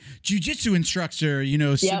always like jujitsu instructor,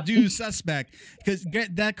 subdues suspect, because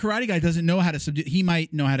that karate guy doesn't know how to subdue. He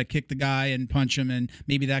might know how to kick the guy and punch him, and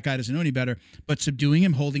maybe that guy doesn't know any better. But subduing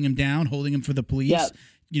him, holding him down, holding him for the police,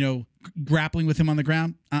 grappling with him on the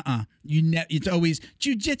ground. It's always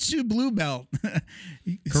jujitsu blue belt.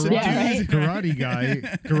 Karate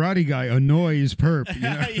guy annoys perp.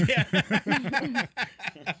 Yeah.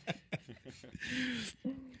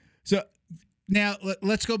 So now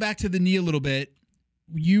let's go back to the knee a little bit.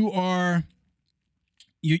 You're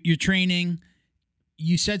training.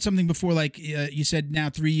 You said something before, like you said now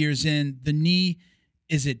 3 years in, the knee,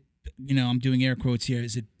 is it, I'm doing air quotes here,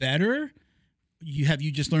 is it better? Have you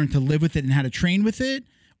just learned to live with it and how to train with it?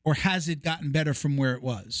 Or has it gotten better from where it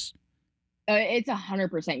was? It's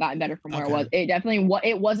 100% gotten better from where it was. It definitely,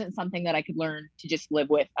 it wasn't something that I could learn to just live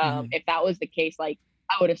with. If that was the case, like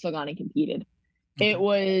I would have still gone and competed. Okay.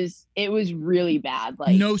 It was really bad.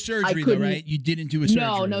 Like no surgery though, right? You didn't do a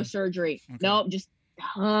surgery. No surgery. Okay. Nope, just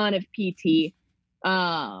ton of PT.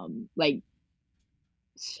 Like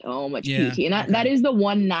so much PT. And that is the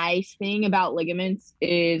one nice thing about ligaments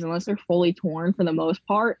is unless they're fully torn for the most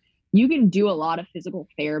part, you can do a lot of physical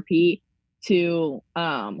therapy to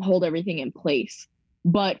hold everything in place.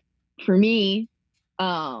 But for me,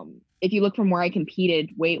 if you look from where I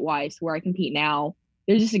competed weight-wise to where I compete now,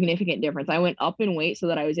 there's a significant difference. I went up in weight so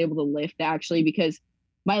that I was able to lift actually because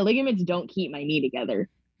my ligaments don't keep my knee together.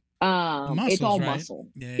 Muscles, it's all right? muscle.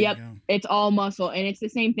 Yeah, yep. It's all muscle. And it's the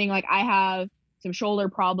same thing. Like I have some shoulder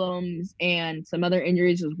problems and some other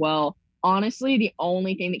injuries as well. Honestly, the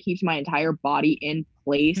only thing that keeps my entire body in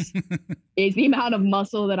place is the amount of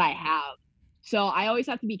muscle that I have. So I always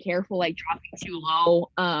have to be careful, like dropping too low,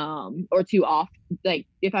 or too off. Like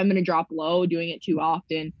if I'm going to drop low, doing it too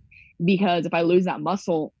often, because if I lose that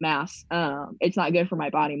muscle mass, it's not good for my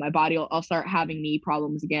body. My body, I'll start having knee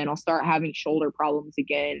problems again. I'll start having shoulder problems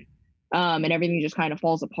again. And everything just kind of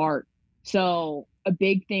falls apart. So a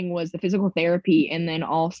big thing was the physical therapy. And then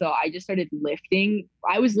also I just started lifting.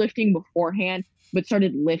 I was lifting beforehand, but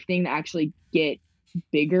started lifting to actually get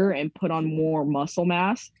bigger and put on more muscle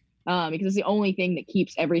mass. Because it's the only thing that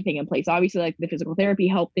keeps everything in place. Obviously, like the physical therapy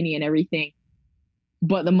helped the knee and everything,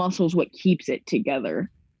 but the muscle is what keeps it together.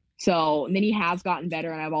 So the knee has gotten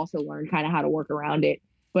better, and I've also learned kind of how to work around it,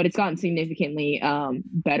 but it's gotten significantly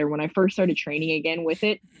better. When I first started training again with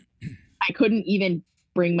it, I couldn't even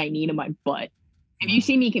bring my knee to my butt. If you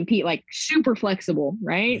see me compete, like super flexible,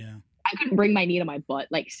 right? Yeah. I couldn't bring my knee to my butt.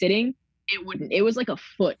 Like sitting, it wouldn't. It was like a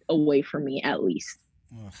foot away from me at least.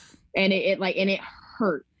 Ugh. And it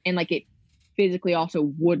hurt. And like it physically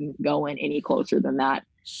also wouldn't go in any closer than that.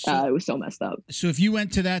 So, it was so messed up. So if you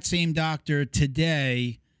went to that same doctor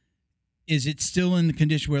today, is it still in the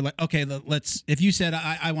condition where like, okay, let's, if you said,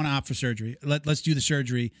 I want to opt for surgery, let's do the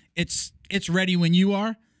surgery. It's ready when you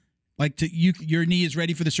are? Like your knee is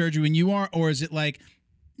ready for the surgery when you are? Or is it like,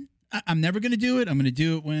 I'm never going to do it. I'm going to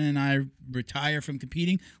do it when I retire from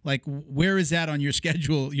competing. Like, where is that on your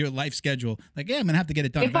schedule, your life schedule? Like, yeah, I'm going to have to get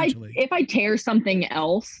it done eventually. If I tear something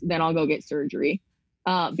else, then I'll go get surgery.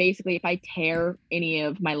 Basically, if I tear any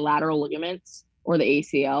of my lateral ligaments or the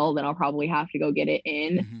ACL, then I'll probably have to go get it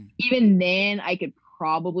in. Mm-hmm. Even then, I could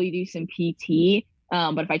probably do some PT.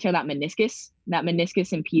 But if I tear that meniscus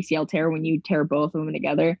and PCL tear, when you tear both of them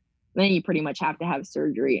together, then you pretty much have to have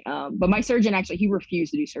surgery. But my surgeon actually, he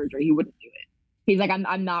refused to do surgery. He wouldn't do it. He's like,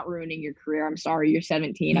 I'm not ruining your career. I'm sorry, you're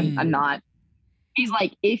 17. I'm not. He's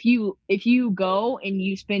like, if you go and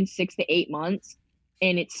you spend 6 to 8 months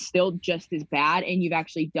and it's still just as bad and you've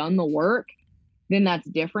actually done the work, then that's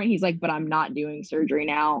different. He's like, but I'm not doing surgery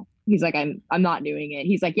now. He's like, I'm not doing it.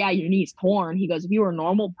 He's like, yeah, your knee's torn. He goes, if you were a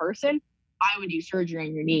normal person, I would do surgery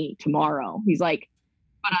on your knee tomorrow. He's like,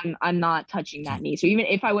 but I'm not touching that knee. So even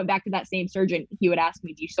if I went back to that same surgeon, he would ask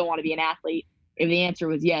me, do you still want to be an athlete? If the answer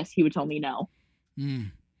was yes, he would tell me no.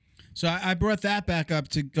 So I brought that back up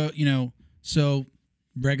to go, so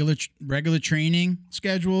regular training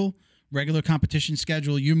schedule, regular competition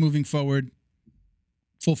schedule, you're moving forward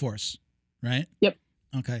full force, right? Yep.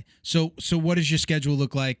 Okay. So what does your schedule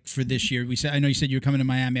look like for this year? I know you said you're coming to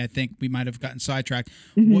Miami. I think we might have gotten sidetracked.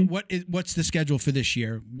 Mhm. What's the schedule for this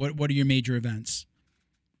year? What are your major events?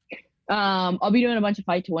 I'll be doing a bunch of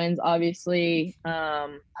fight to wins, obviously.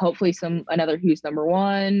 Hopefully another Who's Number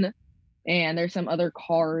One, and there's some other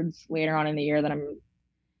cards later on in the year that I'm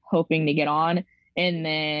hoping to get on. And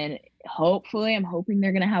then hopefully, I'm hoping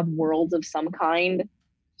they're gonna have worlds of some kind,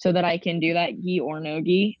 so that I can do that gi or no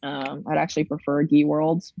gi. I'd actually prefer gi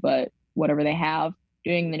worlds, but whatever they have,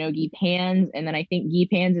 doing the no gi pans, and then I think gi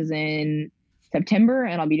pans is in September,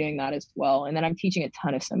 and I'll be doing that as well. And then I'm teaching a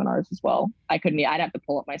ton of seminars as well. I'd have to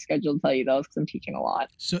pull up my schedule to tell you those because I'm teaching a lot.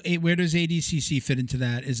 So where does ADCC fit into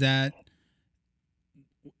that?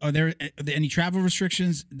 Are there any travel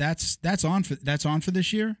restrictions? That's on for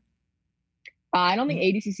this year? I don't think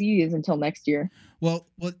ADCC is until next year. Well,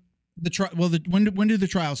 when do the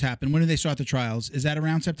trials happen? When do they start the trials? Is that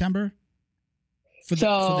around September? For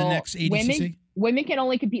the next ADCC? Women can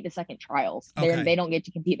only compete the second trials. Okay. They don't get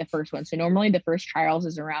to compete the first one. So normally the first trials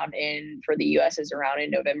is for the US is around in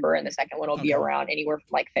November, and the second one will be around anywhere from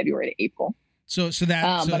like February to April. But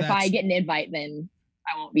if I get an invite, then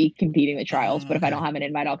I won't be competing the trials. But if I don't have an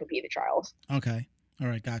invite, I'll compete the trials. Okay. All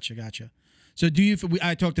right. Gotcha. So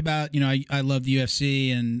I talked about, I love the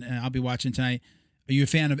UFC and I'll be watching tonight. Are you a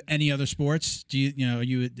fan of any other sports? Are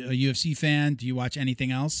you a UFC fan? Do you watch anything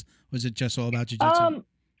else? Or is it just all about jiu-jitsu?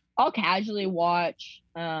 I'll casually watch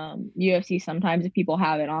UFC sometimes if people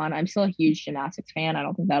have it on. I'm still a huge gymnastics fan. I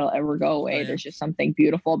don't think that'll ever go away. Oh, yeah. There's just something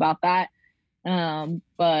beautiful about that.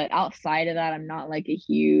 But outside of that, I'm not like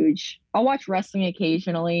I'll watch wrestling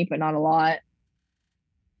occasionally, but not a lot.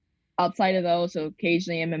 Outside of those, so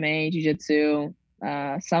occasionally MMA, jiu-jitsu,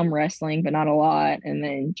 some wrestling, but not a lot. And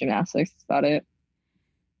then gymnastics, that's about it.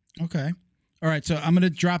 Okay. All right. So I'm going to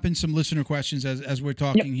drop in some listener questions as we're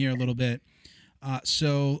talking here a little bit.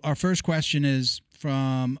 So our first question is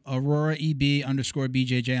from Aurora EB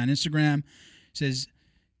 _BJJ on Instagram. It says,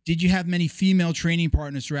 did you have many female training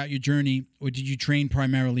partners throughout your journey, or did you train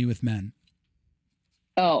primarily with men?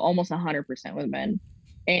 Oh, almost 100% with men.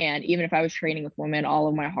 And even if I was training with women, all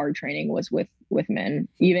of my hard training was with men.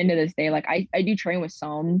 Even to this day, like I do train with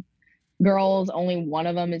some girls. Only one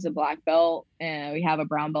of them is a black belt, and we have a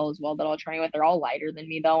brown belt as well that I'll train with. They're all lighter than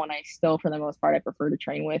me though, and I still, for the most part, I prefer to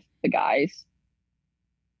train with the guys.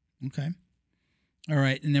 Okay. All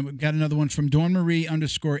right. And then we've got another one from Dawn Marie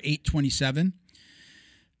 _827.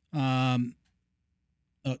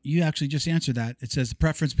 You actually just answered that. It says the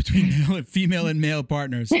preference between female and male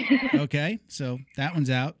partners. Okay. So that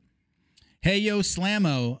one's out. Hey Yo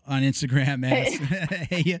Slammo on Instagram asks.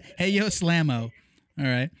 Hey Yo Slammo. All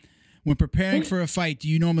right. When preparing for a fight, do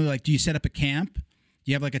you normally do you set up a camp? Do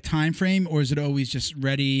you have like a time frame, or is it always just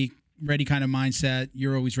ready kind of mindset?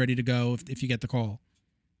 You're always ready to go if you get the call.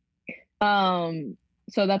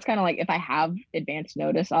 So that's kind of like if I have advance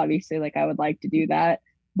notice, obviously, like I would like to do that.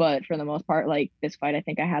 But for the most part, like this fight, I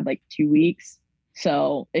think I had like 2 weeks.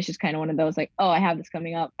 So it's just kind of one of those like, oh, I have this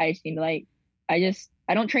coming up. I just need to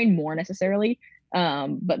I don't train more necessarily.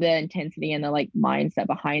 But the intensity and the like mindset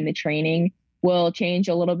behind the training will change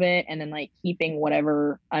a little bit. And then like keeping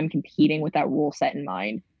whatever I'm competing with that rule set in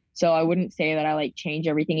mind. So I wouldn't say that I like change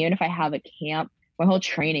everything. Even if I have a camp, my whole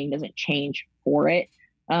training doesn't change for it.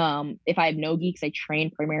 If I have no-gi, because I train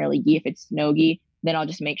primarily gi, if it's no-gi, then I'll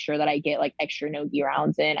just make sure that I get like extra no-gi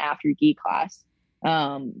rounds in after gi class.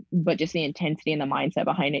 But just the intensity and the mindset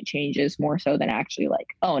behind it changes more so than actually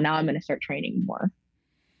like, oh, now I'm going to start training more.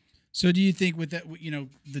 So do you think with that,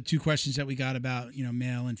 the two questions that we got about,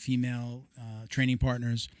 male and female training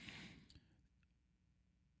partners,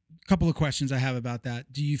 a couple of questions I have about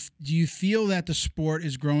that. Do you feel that the sport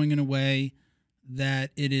is growing in a way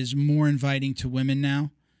that it is more inviting to women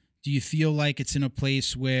now? Do you feel like it's in a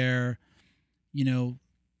place where, a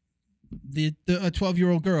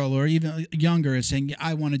 12-year-old girl or even younger is saying, yeah,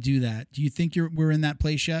 I want to do that? Do you think we're in that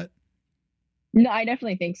place yet? No, I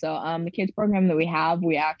definitely think so. The kids program that we have,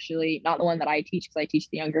 we actually, not the one that I teach because I teach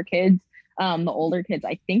the younger kids, the older kids,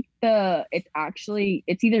 I think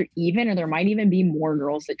it's either even or there might even be more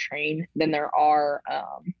girls that train than there are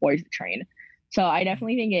boys that train. So I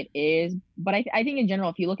definitely think it is. But I think in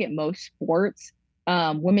general, if you look at most sports,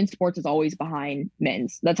 women's sports is always behind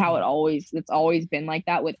men's. That's how it's always been like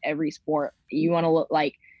that with every sport. You want to look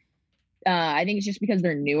like, I think it's just because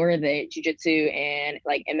they're newer that jiu-jitsu and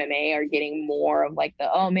like MMA are getting more of like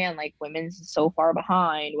oh man, like women's is so far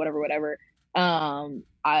behind, whatever.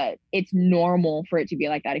 It's normal for it to be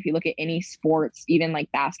like that. If you look at any sports, even like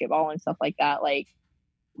basketball and stuff like that, like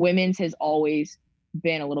women's has always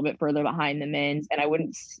been a little bit further behind the men's. And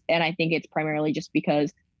I think it's primarily just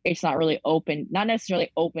because it's not really open, not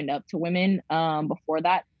necessarily opened up to women before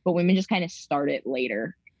that, but women just kind of start it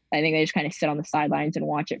later. I think they just kind of sit on the sidelines and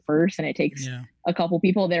watch it first, and it takes a couple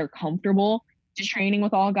people that are comfortable just training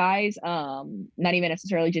with all guys, not even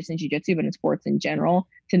necessarily just in jiu-jitsu, but in sports in general,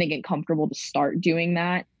 to then get comfortable to start doing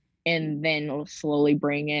that, and then we'll slowly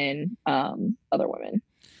bring in other women.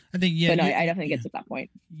 I think, but no, I definitely get to that point.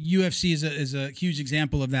 UFC is a huge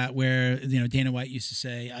example of that, where Dana White used to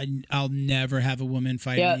say, "I'll never have a woman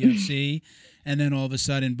fight in the UFC," and then all of a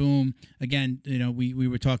sudden, boom! Again, we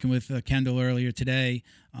were talking with Kendall earlier today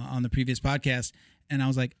on the previous podcast, and I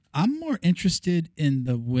was like, I'm more interested in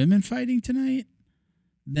the women fighting tonight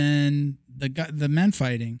than the men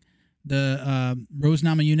fighting. The Rose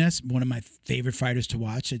Namajunas, one of my favorite fighters to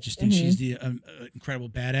watch. I just think she's the incredible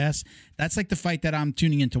badass. That's like the fight that I'm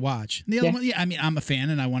tuning in to watch. And the other one, I mean, I'm a fan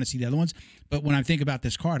and I want to see the other ones. But when I think about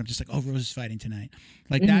this card, I'm just like, oh, Rose is fighting tonight.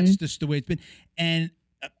 Like that's just the way it's been. And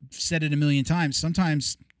I've said it a million times.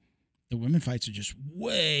 Sometimes the women fights are just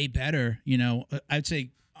way better. I'd say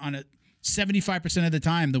on a 75% of the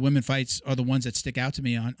time, the women fights are the ones that stick out to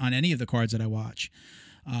me on any of the cards that I watch.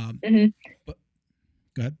 But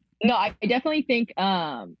go ahead. No, I definitely think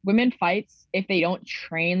women fights, if they don't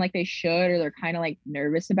train like they should, or they're kind of like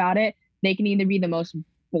nervous about it, they can either be the most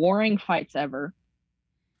boring fights ever,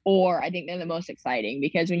 or I think they're the most exciting,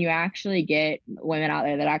 because when you actually get women out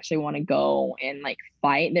there that actually want to go and like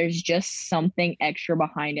fight, there's just something extra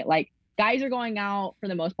behind it. Like guys are going out, for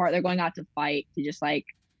the most part, they're going out to fight, to just like,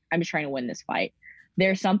 I'm just trying to win this fight.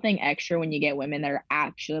 There's something extra when you get women that are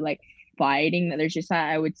actually like fighting, that there's just,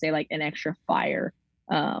 I would say, like an extra fire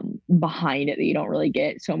behind it that you don't really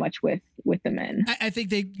get so much with the men. I think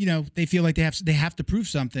they feel like they have to prove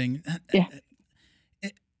something. Yeah.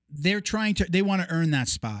 They're they want to earn that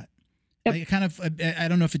spot. Yep. I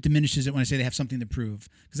don't know if it diminishes it when I say they have something to prove,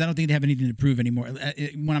 because I don't think they have anything to prove anymore.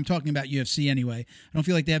 When I'm talking about UFC anyway, I don't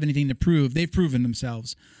feel like they have anything to prove. They've proven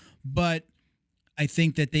themselves. But I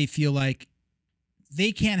think that they feel like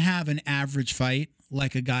they can't have an average fight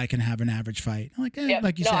like a guy can have an average fight. Like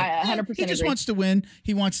you said, I 100% he just agree. wants to win.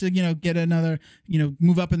 He wants to, get another,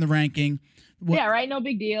 move up in the ranking. Yeah, right. No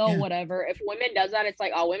big deal. Whatever. If women does that, it's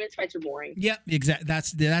like, oh, women's fights are boring. Yeah, exactly.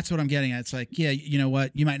 That's what I'm getting at. It's like, you know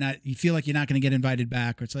what? You feel like you're not going to get invited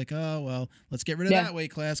back, or it's like, oh well, let's get rid of that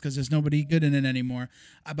weight class because there's nobody good in it anymore.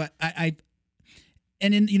 But and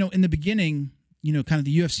in the beginning, kind of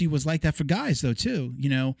the UFC was like that for guys though too.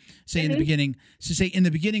 Say in the beginning, in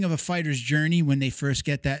the beginning of a fighter's journey, when they first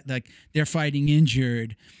get that, like they're fighting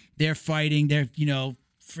injured, they're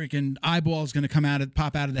freaking eyeballs going to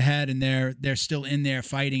pop out of the head, and they're still in there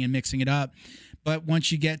fighting and mixing it up. But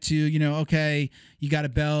once you get to, okay, you got a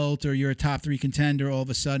belt or you're a top 3 contender, all of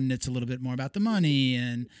a sudden it's a little bit more about the money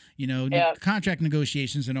and, contract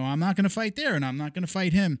negotiations, and I'm not going to fight there and I'm not going to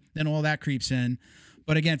fight him. Then all that creeps in.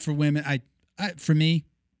 But again, for women, for me,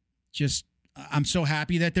 just I'm so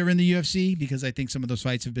happy that they're in the UFC, because I think some of those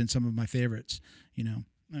fights have been some of my favorites,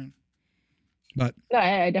 But no,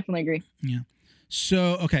 I definitely agree. Yeah.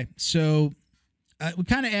 So okay, we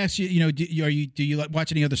kind of asked you, do you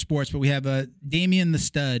watch any other sports? But we have Damien the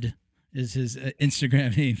Stud is his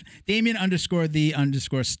Instagram name.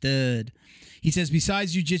 Damien_the_stud. He says,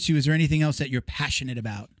 besides jiu-jitsu, is there anything else that you're passionate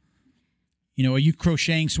about? Are you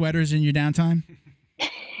crocheting sweaters in your downtime?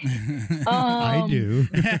 I do.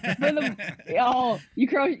 You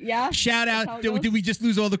crochet? Yeah. Shout out! Did we just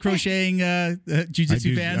lose all the crocheting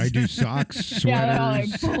jiu-jitsu fans? I do socks,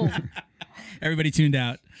 sweaters. Boom. Everybody tuned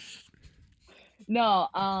out. No,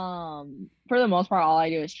 for the most part, all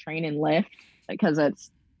I do is train and lift, because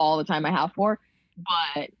that's all the time I have for.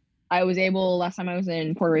 But last time I was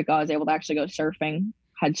in Puerto Rico, I was able to actually go surfing.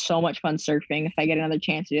 Had so much fun surfing. If I get another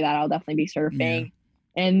chance to do that, I'll definitely be surfing. Yeah.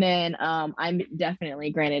 And then I'm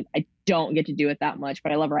definitely, granted, I don't get to do it that much,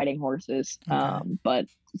 but I love riding horses. Okay. But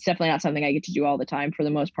it's definitely not something I get to do all the time. For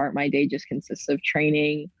the most part, my day just consists of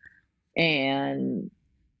training and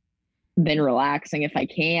then relaxing if I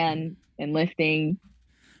can, and lifting.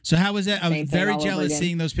 So how was that? I was very jealous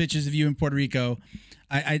seeing those pictures of you in Puerto Rico.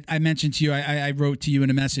 I mentioned to you, I wrote to you in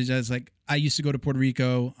a message. I was like, I used to go to Puerto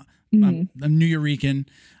Rico. I'm New Yorican.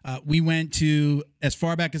 We went to, as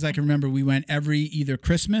far back as I can remember, we went every either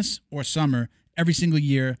Christmas or summer, every single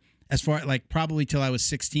year, as far like probably till I was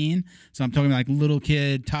 16. So I'm talking like little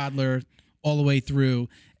kid, toddler, all the way through.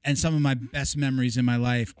 And some of my best memories in my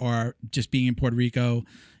life are just being in Puerto Rico,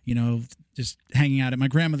 just hanging out at my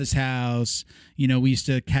grandmother's house. We used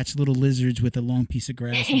to catch little lizards with a long piece of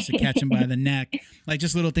grass. We used to catch them by the neck, like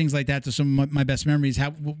just little things like that. So some of my best memories.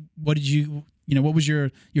 What did you, what was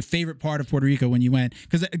your favorite part of Puerto Rico when you went?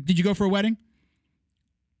 Because did you go for a wedding?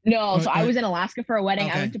 No, so I or- was in Alaska for a wedding.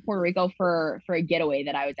 Okay. I went to Puerto Rico for a getaway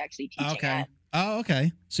that I was actually teaching Okay. at. Oh,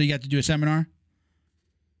 okay. So you got to do a seminar?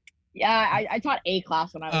 Yeah, I taught A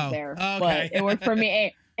class when I was Oh, there, okay. but it worked for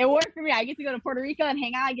me. It worked for me. I get to go to Puerto Rico and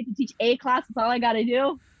hang out. I get to teach A class. That's all I got to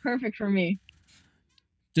do. Perfect for me.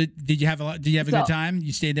 Did you have a good So- time?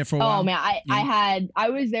 You stayed there for a while? Oh man, Yeah. I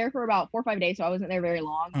was there for about 4 or 5 days, so I wasn't there very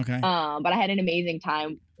long. Okay. But I had an amazing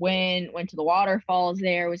time. Went to the waterfalls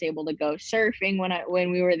there. Was able to go surfing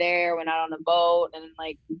when we were there. Went out on a boat and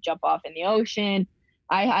like jump off in the ocean.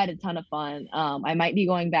 I had a ton of fun. I might be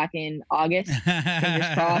going back in August.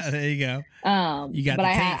 crossed. There you go. You got but the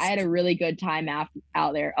I taste. had a really good time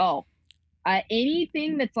out there. Oh,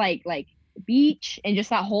 anything that's like beach and just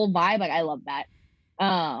that whole vibe, like I love that.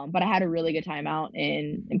 But I had a really good time out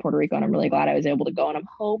in Puerto Rico, and I'm really glad I was able to go. And I'm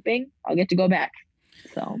hoping I'll get to go back.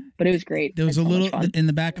 So, but it was great. There was Had a so much little fun. in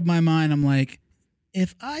the back of my mind. I'm like,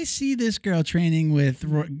 if I see this girl training with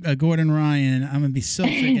Gordon Ryan, I'm gonna be so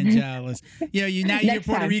freaking jealous. You know, you hear Next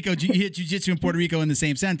Puerto time. Rico, you hear jiu-jitsu and Puerto Rico in the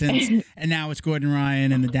same sentence, and now it's Gordon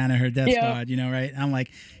Ryan and the Down at Her Death Yep. Squad. You know, right? I'm like,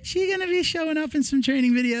 she gonna be showing up in some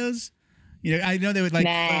training videos. You know, I know they would like.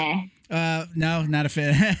 Nah. No, not a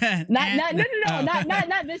fan. No, Oh.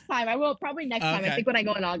 not this time. I will probably next time. Okay. I think when I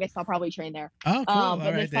go in August, I'll probably train there. Oh, cool. All But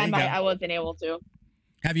right, this there you time go. I wasn't able to.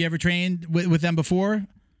 Have you ever trained with them before?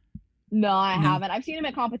 No, I No. haven't. I've seen them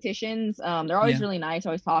at competitions. They're always Yeah. really nice. I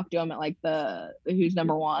always talk to them at like the Who's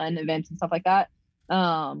Number One events and stuff like that.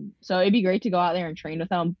 So it'd be great to go out there and train with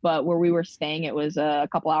them. But where we were staying, it was a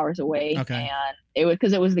couple hours away, Okay. and it was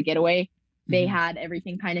because it was the getaway. They Mhm. had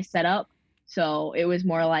everything kind of set up, so it was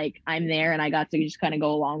more like I'm there and I got to just kind of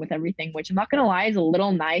go along with everything. Which I'm not gonna lie is a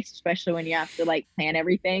little nice, especially when you have to like plan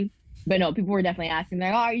everything. But no, people were definitely asking,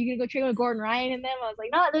 like, "Oh, are you gonna go train with Gordon Ryan and them?" I was like,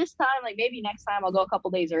 "Not this time. Like maybe next time. I'll go a couple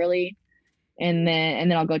days early, and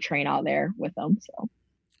then I'll go train out there with them." So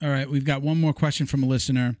All right, we've got one more question from a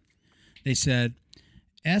listener. They said,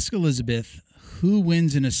 ask Elizabeth who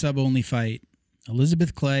wins in a sub-only fight,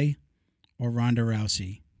 Elizabeth Clay or Ronda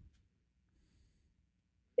Rousey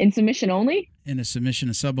in submission only, in a submission,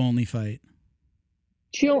 a sub-only fight.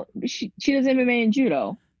 she does MMA and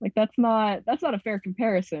judo. Like that's not a fair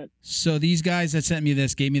comparison. So these guys that sent me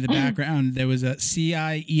this gave me the background. There was a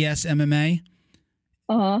CIES MMA.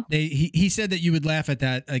 Uh-huh. He said that you would laugh at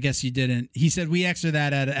that. I guess you didn't. He said we asked her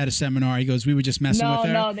that at a seminar. He goes, we were just messing with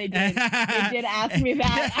her. No, they did. They did ask me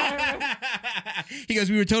that. He goes,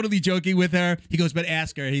 we were totally joking with her. He goes, but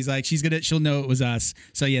ask her. He's like, she'll know it was us.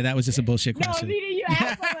 So yeah, that was just a bullshit No, question. you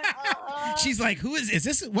asked them. She's like, who is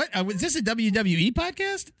this? What is this a WWE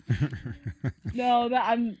podcast? No,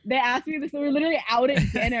 they asked me this. They were literally out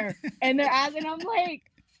at dinner, and they're asking. I'm like,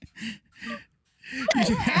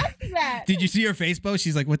 who asked that? Did you see her face post?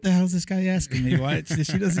 She's like, what the hell is this guy asking me? What?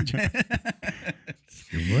 She doesn't.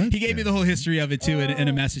 What? He gave me the whole history of it too in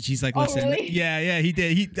a message. He's like, Oh, listen, really? yeah, he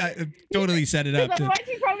did. He totally set it up. Because otherwise,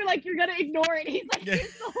 he's probably like, you're gonna ignore it. He's like,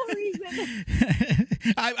 here's the whole reason.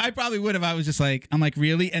 I probably would have. I was just like, I'm like,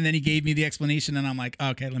 really? And then he gave me the explanation, and I'm like,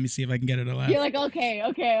 okay, let me see if I can get it to laugh. You're like, okay,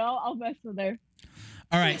 I'll mess with her.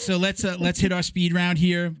 All right, so let's hit our speed round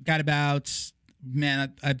here. Got about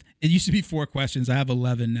it used to be 4 questions. I have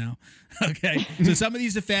 11 now. Okay, so some of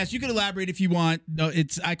these are fast. You can elaborate if you want. No,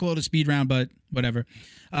 I call it a speed round, but whatever.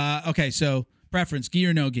 Okay, so preference, gi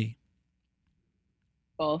or no gi?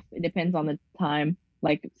 Both. It depends on the time.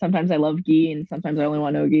 Like sometimes I love gi, and sometimes I only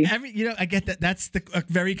want no gi. I get that. That's a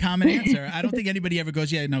very common answer. I don't think anybody ever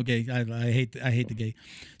goes, yeah, no gi. I hate the gi.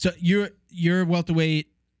 So you're welterweight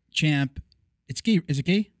champ. It's gi. Is it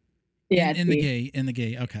gi? Yeah, in the gi. In the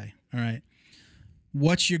gi. Okay. All right.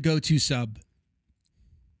 What's your go-to sub?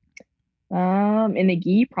 In the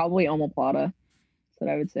gi, probably omoplata. That's what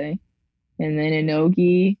I would say. And then in no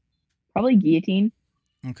gi, probably guillotine.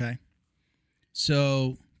 Okay.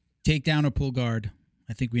 So takedown or pull guard?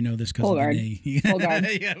 I think we know this because Pull of guard. the knee. Pull guard.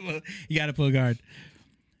 Yeah, well, you got to pull guard.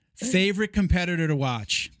 Favorite competitor to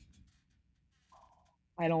watch?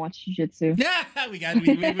 I don't watch jiu-jitsu. Yeah, we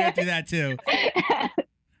went through that too.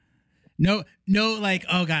 No, like,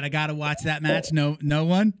 oh God, I gotta watch that match. No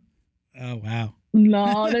one. Oh wow.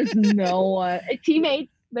 No, there's no one.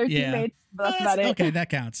 Teammates. They're Yeah. teammates. But that's about it. Okay, that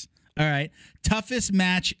counts. All right. Toughest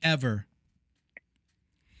match ever.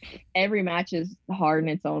 Every match is hard in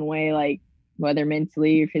its own way, like whether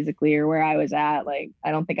mentally or physically or where I was at. Like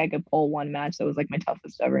I don't think I could pull one match that was like my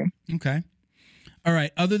toughest ever. Okay. All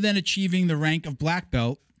right. Other than achieving the rank of black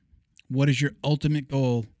belt, what is your ultimate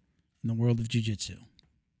goal in the world of jiu-jitsu?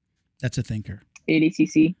 That's a thinker.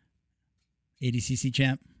 ADCC. ADCC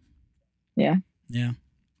champ. Yeah. Yeah.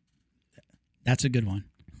 That's a good one.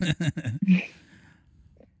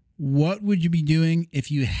 What would you be doing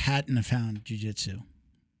if you hadn't have found jiu-jitsu?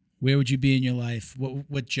 Where would you be in your life?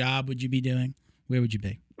 What job would you be doing? Where would you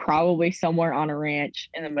be? Probably somewhere on a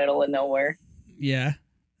ranch in the middle of nowhere. Yeah.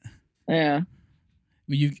 Yeah.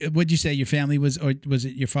 What'd you say? Your family was, or was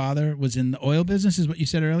it your father was in the oil business? Is what you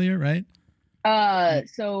said earlier, right?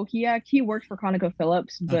 So he worked for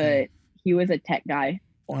ConocoPhillips, but Okay. he was a tech guy.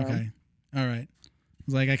 for 'em. Okay. All right.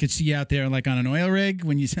 Like I could see you out there like on an oil rig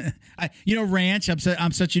when you said, ranch.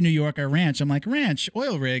 I'm such a New Yorker. Ranch. I'm like ranch,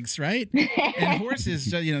 oil rigs, right? And horses.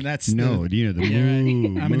 So, that's No, the, you know the Yeah, right.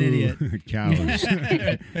 moo, I'm an moo idiot. cows.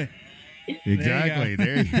 Exactly.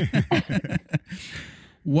 There you go.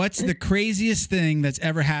 What's the craziest thing that's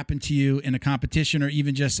ever happened to you in a competition or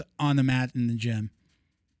even just on the mat in the gym?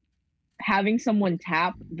 Having someone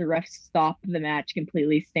tap, the ref stopped the match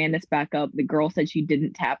completely, stand us back up. The girl said she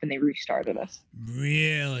didn't tap, and they restarted us.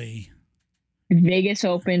 Really? Vegas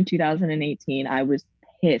Open 2018. I was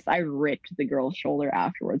pissed. I ripped the girl's shoulder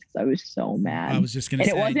afterwards because I was so mad. I was just gonna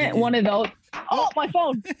and say it wasn't one of those. Oh, my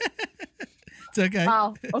phone. It's okay.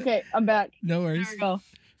 Wow. Okay, I'm back. No There worries. we go.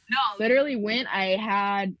 No, literally when I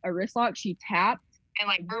had a wrist lock, she tapped and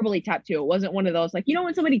like verbally tapped too. It wasn't one of those like,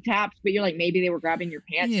 when somebody taps, but you're like, maybe they were grabbing your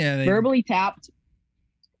pants. Yeah. Verbally tapped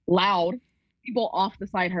loud. People off the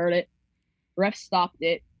side heard it. Ref stopped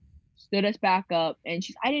it, stood us back up, and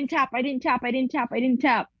she's, I didn't tap.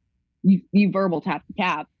 You verbal tap the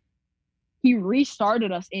tap. He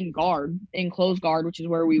restarted us in closed guard, which is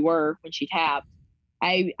where we were when she tapped.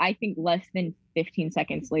 I think less than 15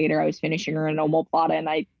 seconds later, I was finishing her in omoplata,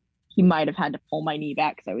 and he might have had to pull my knee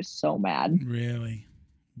back because I was so mad. Really?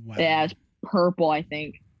 Wow. Yeah, it was purple, I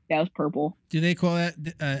think. Yeah, it was purple. Do they call that?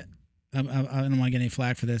 I don't want to get any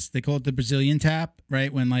flack for this. They call it the Brazilian tap,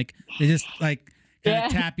 right? When like they just like kind Yeah.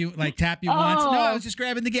 of tap you once. No, I was just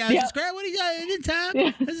grabbing the gas. Yeah. Just grab what I didn't tap.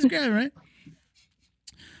 Yeah. I was just grabbing, right?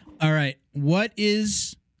 All right. What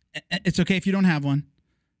is? It's okay if you don't have one.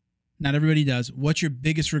 Not everybody does. What's your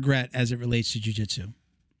biggest regret as it relates to jiu-jitsu?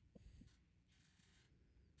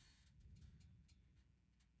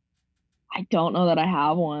 I don't know that I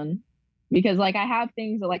have one because like I have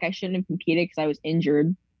things that like I shouldn't have competed because I was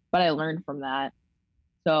injured, but I learned from that.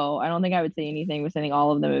 So I don't think I would say anything, but I think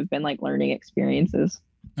all of them have been like learning experiences.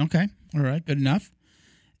 Okay. All right. Good enough.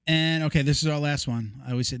 And okay, this is our last one.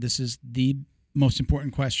 I always say this is the most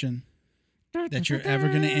important question that you're ever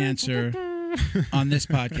going to answer on this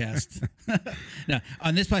podcast. No,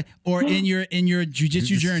 on this podcast or in your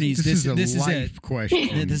jiu-jitsu journeys. This is life it.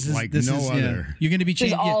 question. This is like this no is, other. yeah. You're going to be This is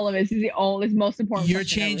changing. all of it. This is this most important. You're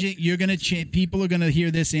question ever. changing. You're going to change. People are going to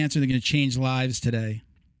hear this answer. They're going to change lives today.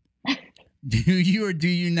 Do you or do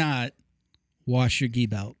you not wash your gi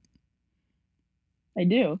belt? I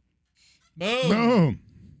do. Boom. Boom.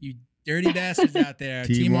 You dirty bastards out there.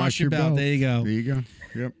 Team Team wash wash your your belt. belt. There you go. There you go.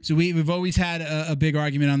 Yep. So we've always had a big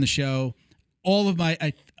argument on the show. All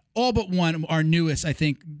but one, our newest, I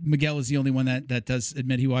think Miguel is the only one that does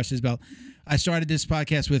admit he washed his belt. I started this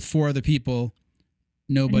podcast with 4 other people.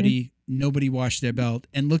 Nobody washed their belt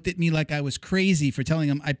and looked at me like I was crazy for telling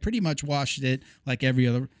them I pretty much washed it like every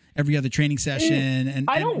other training session. And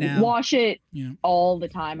I don't now, wash it you know, all the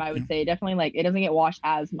time. I would Yeah. say definitely like it doesn't get washed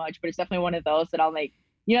as much, but it's definitely one of those that I'll like.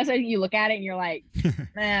 So you look at it and you're like,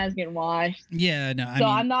 it's getting washed. yeah, no,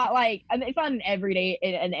 I'm not like it's not an everyday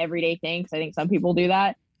thing because I think some people do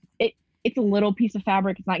that. It's a little piece of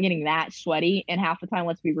fabric. It's not getting that sweaty, and half the time,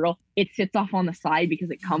 let's be real, it sits off on the side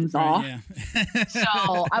because it comes off. Yeah. So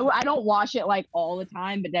I don't wash it like all the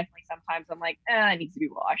time, but definitely sometimes I'm like, it needs to be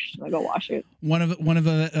washed. So I go wash it. One of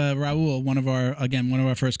Raul, one of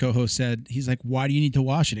our first co-hosts said, he's like, why do you need to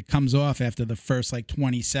wash it? It comes off after the first like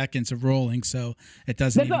 20 seconds of rolling, so it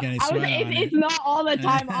doesn't even get any sweat on It's it. not all the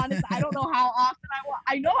time, honestly. I don't know how often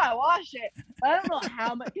I know I wash it, but I don't know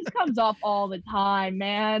how much. It comes off all the time,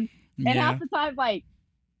 man. And Yeah. half the time, like,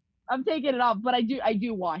 I'm taking it off, but I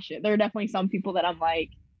do wash it. There are definitely some people that I'm like,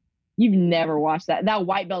 you've never washed that. That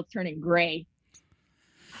white belt's turning gray.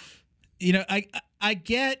 I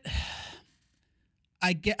get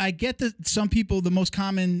that some people, the most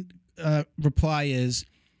common reply is,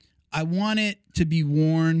 I want it to be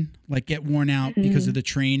worn, like get worn out because of the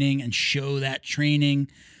training and show that training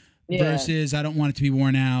Yeah. versus I don't want it to be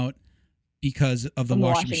worn out because of the From the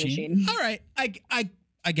washing washing machine. machine. All right.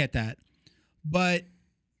 I get that. But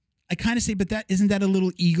I kind of say, but isn't that a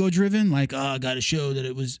little ego driven? Like, I got to show that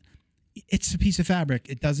it's a piece of fabric.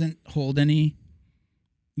 It doesn't hold any,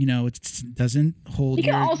 it doesn't hold You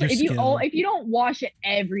can your, also, your if you skill. if you don't wash it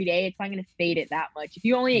every day, it's not going to fade it that much. If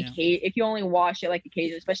you only if you only wash it like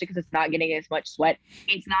occasionally, especially because it's not getting as much sweat,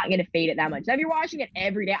 it's not going to fade it that much. Now, if you're washing it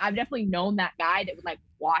every day, I've definitely known that guy that would like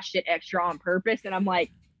wash it extra on purpose, and I'm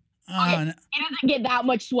like, Oh, It doesn't get that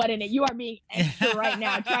much sweat in it. You are being extra right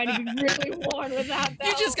now, trying to be really warm with that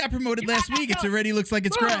belt. you just got promoted last week. It already looks like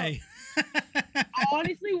it's Bro. gray.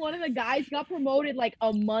 Honestly, one of the guys got promoted like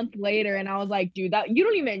a month later, and I was like, dude, that you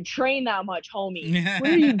don't even train that much, homie. What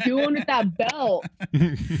are you doing with that belt?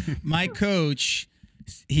 My coach,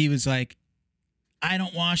 he was like, I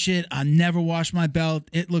don't wash it. I never wash my belt.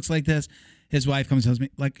 It looks like this. His wife comes and tells me,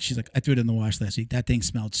 like, she's like, I threw it in the wash last week. That thing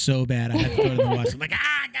smelled so bad. I had to throw it in the wash. I'm like,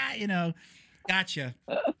 God, gotcha.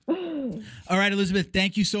 All right, Elizabeth,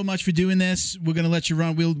 thank you so much for doing this. We're gonna let you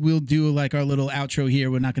run. We'll do like our little outro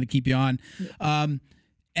here. We're not gonna keep you on.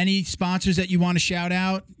 Any sponsors that you want to shout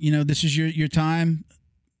out? This is your time.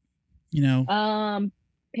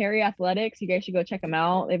 Perry Athletics, you guys should go check them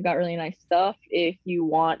out. They've got really nice stuff. If you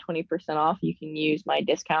want 20% off, you can use my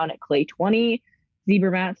discount at Clay20.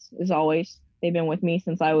 Zebra mats, as always. They've been with me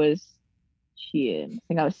since I was, I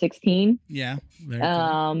think I was 16. Yeah. Very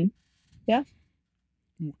cool. Yeah.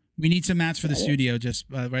 We need some mats for the studio. Just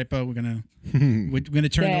right, Bo. We're gonna turn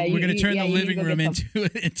the living room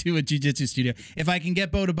into a jiu-jitsu studio. If I can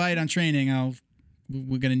get Bo to bite on training,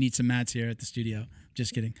 we're gonna need some mats here at the studio.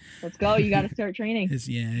 Just kidding. Let's go. You got to start training. His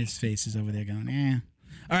face is over there going, eh.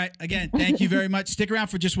 All right. Again, thank you very much. Stick around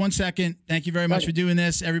for just 1 second. Thank you very much for doing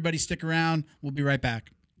this. Everybody stick around. We'll be right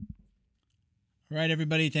back. All right,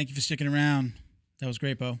 everybody. Thank you for sticking around. That was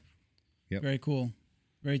great, Bo. Yep. Very cool.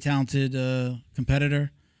 Very talented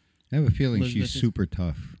competitor. I have a feeling Elizabeth she's super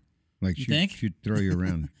tough. Like You think? she'd throw you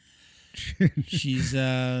around. She's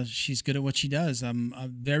good at what she does. I'm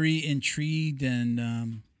very intrigued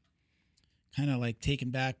and kind of like taken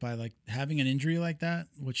back by like having an injury like that.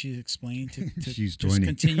 What she explained to She's just 20.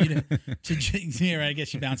 continue to yeah, I guess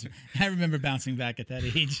she bounced. I remember bouncing back at that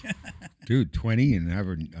age. Dude, 20 and have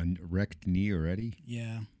a wrecked knee already?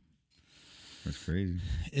 Yeah, That's crazy.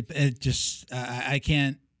 it just I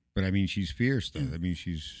can't. But I mean, she's fierce though. I mean,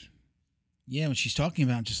 she's. Yeah, when she's talking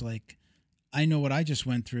about just like I know what I just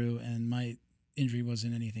went through, and my injury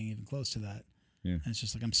wasn't anything even close to that. Yeah. And it's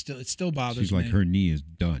just like it still bothers me. She's like, her knee is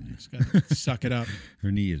done. Just gotta suck it up.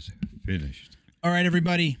 Her knee is finished. All right,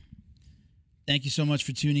 everybody. Thank you so much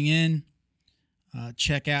for tuning in.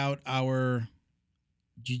 Check out our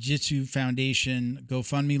Jiu-Jitsu Foundation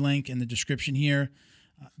GoFundMe link in the description here.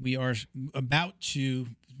 We are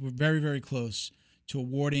we're very, very close to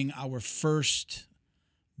awarding our first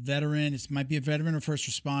veteran. It might be a veteran or first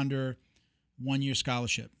responder 1-year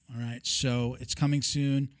scholarship. All right. So it's coming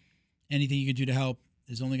soon. Anything you can do to help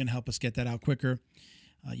is only going to help us get that out quicker.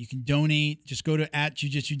 You can donate. Just go to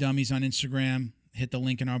 @JujitsuDummies on Instagram. Hit the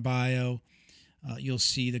link in our bio. You'll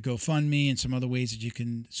see the GoFundMe and some other ways that you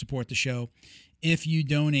can support the show. If you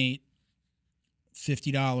donate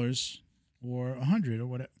 $50 or $100 or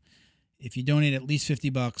whatever, if you donate at least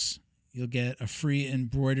 $50, you'll get a free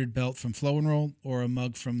embroidered belt from Flow and Roll or a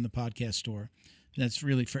mug from the podcast store. That's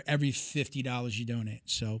really for every $50 you donate.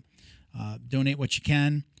 So donate what you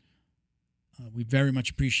can. We very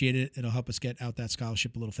much appreciate it. It'll help us get out that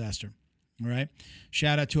scholarship a little faster. All right.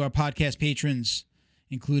 Shout out to our podcast patrons,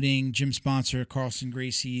 including gym sponsor Carlson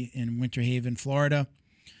Gracie in Winter Haven, Florida,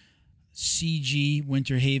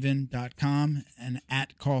 cgwinterhaven.com, and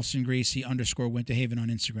 @CarlsonGracie_Winter Haven on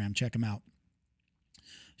Instagram. Check them out.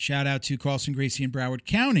 Shout out to Carlson Gracie in Broward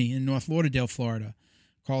County in North Lauderdale, Florida.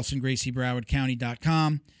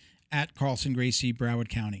 CarlsonGracieBrowardCounty.com, @CarlsonGracie Broward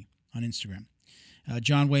County on Instagram.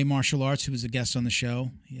 John Way Martial Arts, who was a guest on the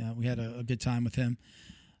show. Yeah, we had a good time with him.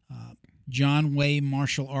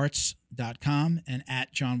 JohnWayMartialArts.com and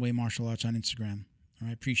 @JohnWayMartialArts on Instagram. All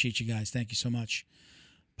right, appreciate you guys. Thank you so much.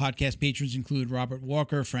 Podcast patrons include Robert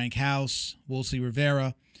Walker, Frank House, Wolsey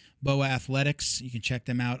Rivera, Boa Athletics. You can check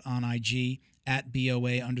them out on IG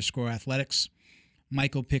 @BOA_athletics.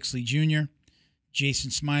 Michael Pixley Jr., Jason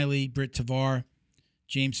Smiley, Britt Tavar,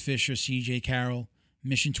 James Fisher, CJ Carroll,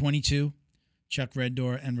 Mission 22, Chuck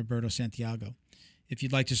Reddoor, and Roberto Santiago. If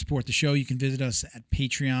you'd like to support the show, you can visit us at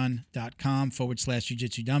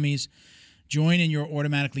patreon.com/Jiu-Jitsu Dummies. Join and you're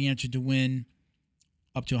automatically entered to win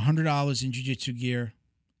up to $100 in Jiu-Jitsu gear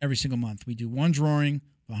every single month. We do one drawing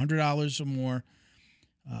of $100 or more.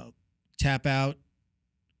 Tap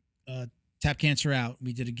Cancer Out.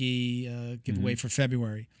 We did a giveaway for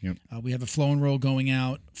February. Yep. We have a Flow and Roll going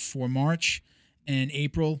out for March and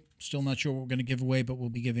April. Still not sure what we're going to give away, but we'll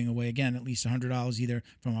be giving away, again, at least $100 either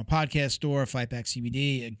from our podcast store, Fight Back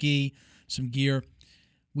CBD, a gi, some gear.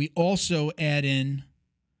 We also add in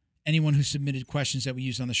anyone who submitted questions that we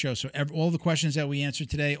used on the show. So all the questions that we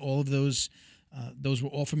answered today, all of those were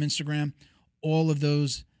all from Instagram. All of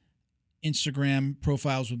those Instagram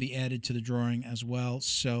profiles will be added to the drawing as well.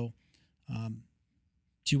 So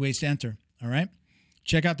 2 ways to enter. All right.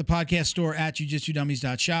 Check out the podcast store at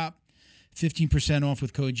jujitsudummies.shop. 15% off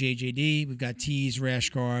with code JJD. We've got tees, rash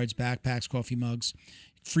guards, backpacks, coffee mugs,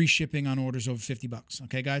 free shipping on orders over $50.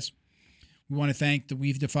 Okay, guys? We want to thank the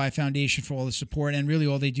Weave Defy Foundation for all the support and really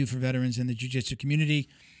all they do for veterans in the jiu-jitsu community.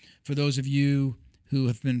 For those of you who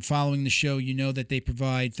have been following the show, you know that they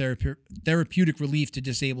provide therapeutic relief to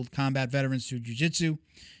disabled combat veterans through jiu-jitsu.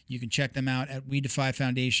 You can check them out at We Defy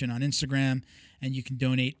Foundation on Instagram, and you can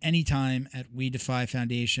donate anytime at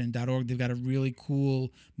wedefyfoundation.org. They've got a really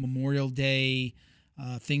cool Memorial Day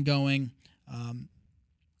thing going.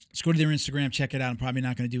 Just go to their Instagram, check it out. I'm probably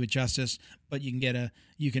not going to do it justice, but you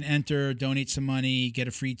can enter, donate some money, get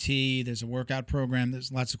a free tea. There's a workout program.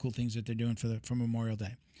 There's lots of cool things that they're doing for Memorial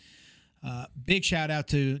Day. Big shout out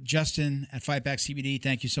to Justin at Fightback CBD.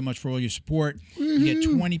 Thank you so much for all your support. You get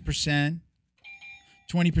 20%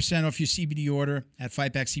 off your CBD order at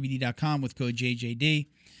fightbackcbd.com with code JJD.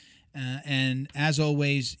 And as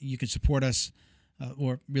always, you can support us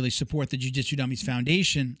or really support the Jiu-Jitsu Dummies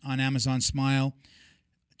Foundation on Amazon Smile.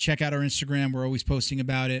 Check out our Instagram. We're always posting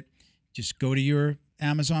about it. Just go to your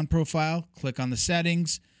Amazon profile, click on the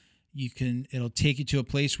settings. It'll take you to a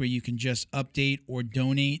place where you can just update or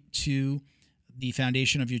donate to the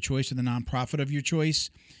foundation of your choice or the nonprofit of your choice.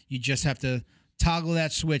 You just have to toggle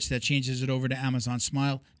that switch that changes it over to Amazon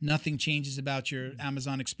Smile. Nothing changes about your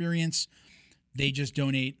Amazon experience. They just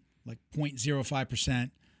donate like 0.05%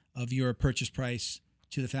 of your purchase price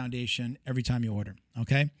to the foundation every time you order.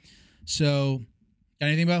 Okay? So, got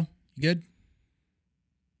anything, Bo? You good?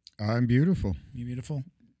 I'm beautiful. You beautiful?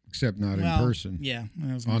 Except not in person. Yeah.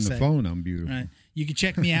 I was on the say. phone, I'm beautiful. Right. You can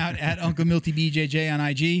check me out at Uncle Milty BJJ on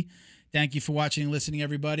IG. Thank you for watching and listening,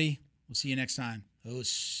 everybody. We'll see you next time.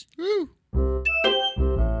 Os. Woo.